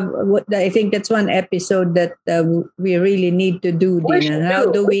what I think. That's one episode that we really need to do, Dina. How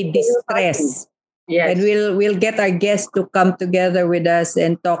do we distress? Yes. And we'll get our guests to come together with us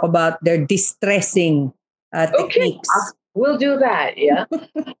and talk about their distressing techniques. We'll do that. Yeah.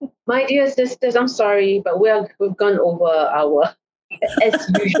 My dear sisters, I'm sorry, but we've gone over our, as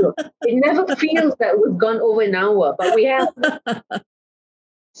usual. It never feels that we've gone over an hour, but we have.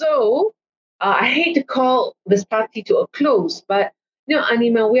 So I hate to call this party to a close, but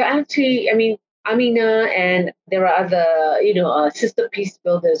Anima, we are actually, Amina and there are other, sister peace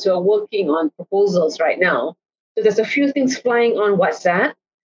builders who are working on proposals right now. So there's a few things flying on WhatsApp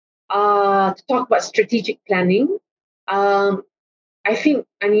to talk about strategic planning. I think,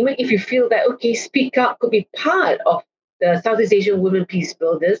 Anima, if you feel that, okay, Speak Up could be part of the Southeast Asian Women Peace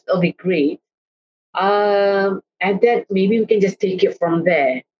Builders, it'll be great. And then maybe we can just take it from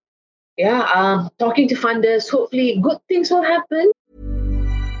there. talking to funders. Hopefully good things will happen.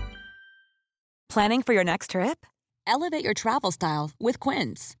 Planning for your next trip? Elevate your travel style with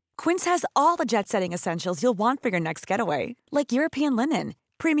Quince. Quince has all the jet-setting essentials you'll want for your next getaway, like European linen,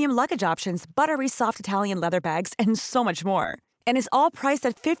 premium luggage options, buttery soft Italian leather bags, and so much more. And is all priced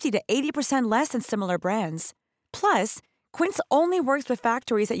at 50 to 80% less than similar brands. Plus, Quince only works with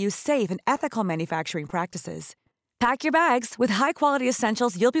factories that use safe and ethical manufacturing practices. Pack your bags with high-quality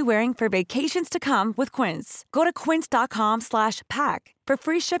essentials you'll be wearing for vacations to come with Quince. Go to quince.com/pack for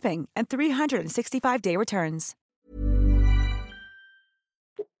free shipping and 365-day returns.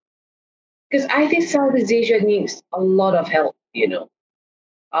 Because I think Southeast Asia needs a lot of help, I don't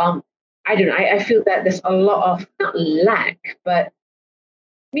know. I feel that there's a lot of, not lack, but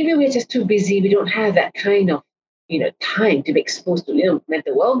maybe we're just too busy. We don't have that kind of, time to be exposed to,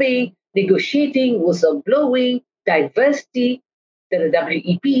 mental well-being, negotiating, whistleblowing, diversity, the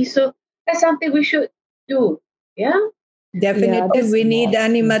WEP. So that's something we should do. Yeah? Definitely. We need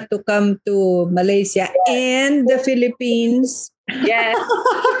Anima to come to Malaysia and the Philippines. Yes.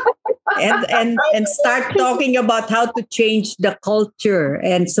 and start talking about how to change the culture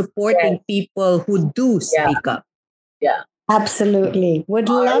and supporting people who do speak up. Yeah. Absolutely. Would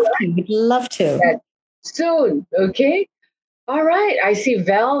love to. Yes. Soon. Okay. All right. I see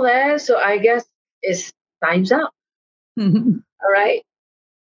Val there. So I guess it's time's up. All right.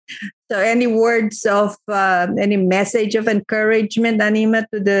 So any words of any message of encouragement, Anima,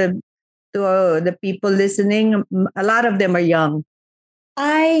 to the people listening? A lot of them are young.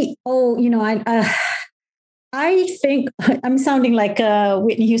 I think I'm sounding like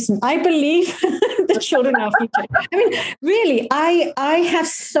Whitney Houston. I believe the children are future. I mean, really, I have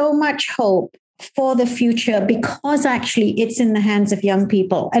so much hope for the future because actually it's in the hands of young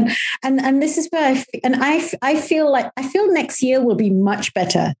people, and this is where I feel next year will be much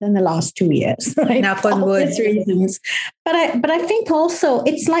better than the last 2 years, right? Knock on wood. Reasons, but I think also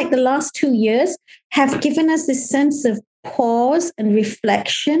it's like the last 2 years have given us this sense of pause and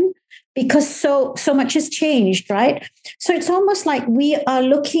reflection because so much has changed, right? So it's almost like we are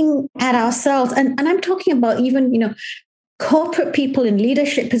looking at ourselves, and I'm talking about even corporate people in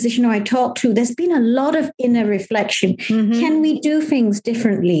leadership position who I talk to. There's been a lot of inner reflection. Mm-hmm. Can we do things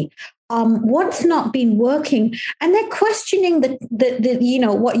differently? What's not been working? And they're questioning the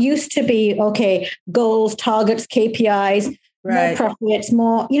what used to be goals, targets, KPIs, right. More profits,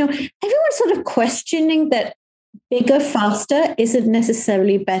 more. Everyone's sort of questioning that. Bigger, faster isn't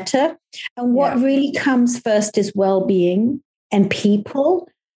necessarily better. And what really comes first is well-being and people.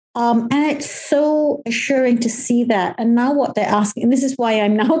 And it's so assuring to see that. And now what they're asking, and this is why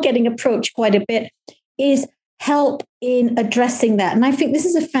I'm now getting approached quite a bit, is help in addressing that. And I think this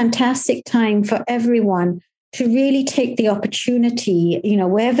is a fantastic time for everyone to really take the opportunity,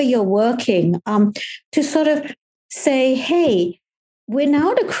 wherever you're working, to sort of say, hey, we're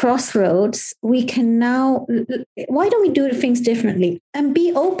now at a crossroads. We can now, why don't we do things differently? And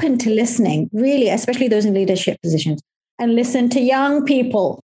be open to listening, really, especially those in leadership positions, and listen to young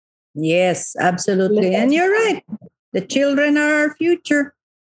people. Yes, absolutely. And you're right. The children are our future.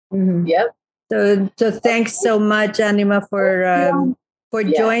 Mm-hmm. Yep. So thanks so much, Anima, for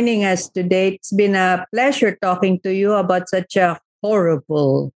joining us today. It's been a pleasure talking to you about such a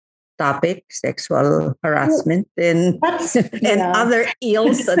horrible topic, sexual harassment and other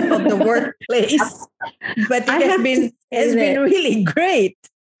ills of the workplace. But it has been really great.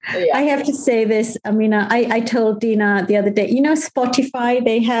 Yeah. I have to say this, Amina. I told Dina the other day, Spotify,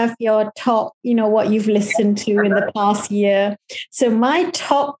 they have your top, what you've listened to in the past year. So my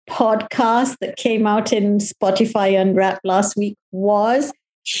top podcast that came out in Spotify Unwrapped last week was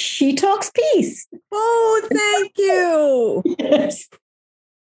She Talks Peace. Oh, thank you. Yes.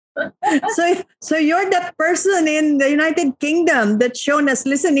 So you're that person in the United Kingdom that's shown us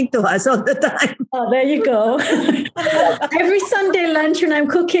listening to us all the time. Oh, there you go. Every Sunday lunch when I'm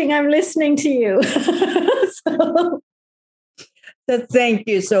cooking, I'm listening to you. So thank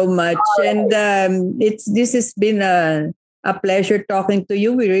you so much. And this has been a pleasure talking to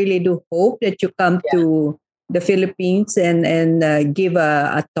you. We really do hope that you come to the Philippines and give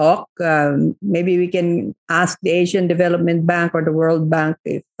a talk. Maybe we can ask the Asian Development Bank or the World Bank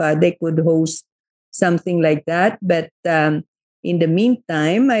if they could host something like that. But in the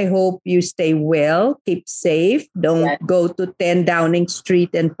meantime, I hope you stay well, keep safe, don't go to 10 Downing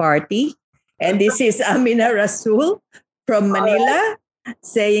Street and party. And this is Amina Rasul from Manila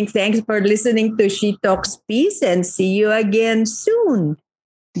saying thanks for listening to She Talks Peace and see you again soon.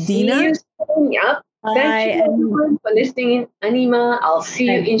 Dina? Yep. Thank you everyone for listening, Anima. I'll see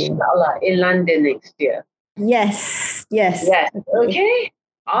you, inshallah, in London next year. Yes. Okay.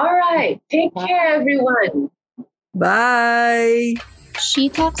 All right. Take care, everyone. Bye. She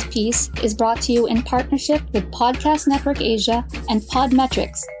Talks Peace is brought to you in partnership with Podcast Network Asia and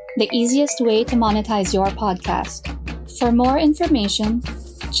Podmetrics, the easiest way to monetize your podcast. For more information,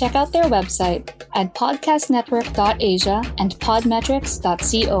 check out their website at podcastnetwork.asia and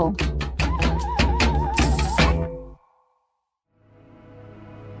podmetrics.co.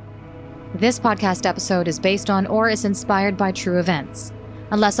 This podcast episode is based on or is inspired by true events.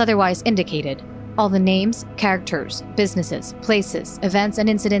 Unless otherwise indicated, all the names, characters, businesses, places, events, and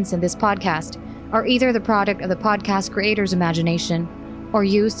incidents in this podcast are either the product of the podcast creator's imagination or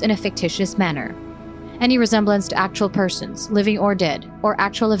used in a fictitious manner. Any resemblance to actual persons, living or dead, or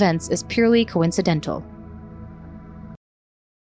actual events is purely coincidental.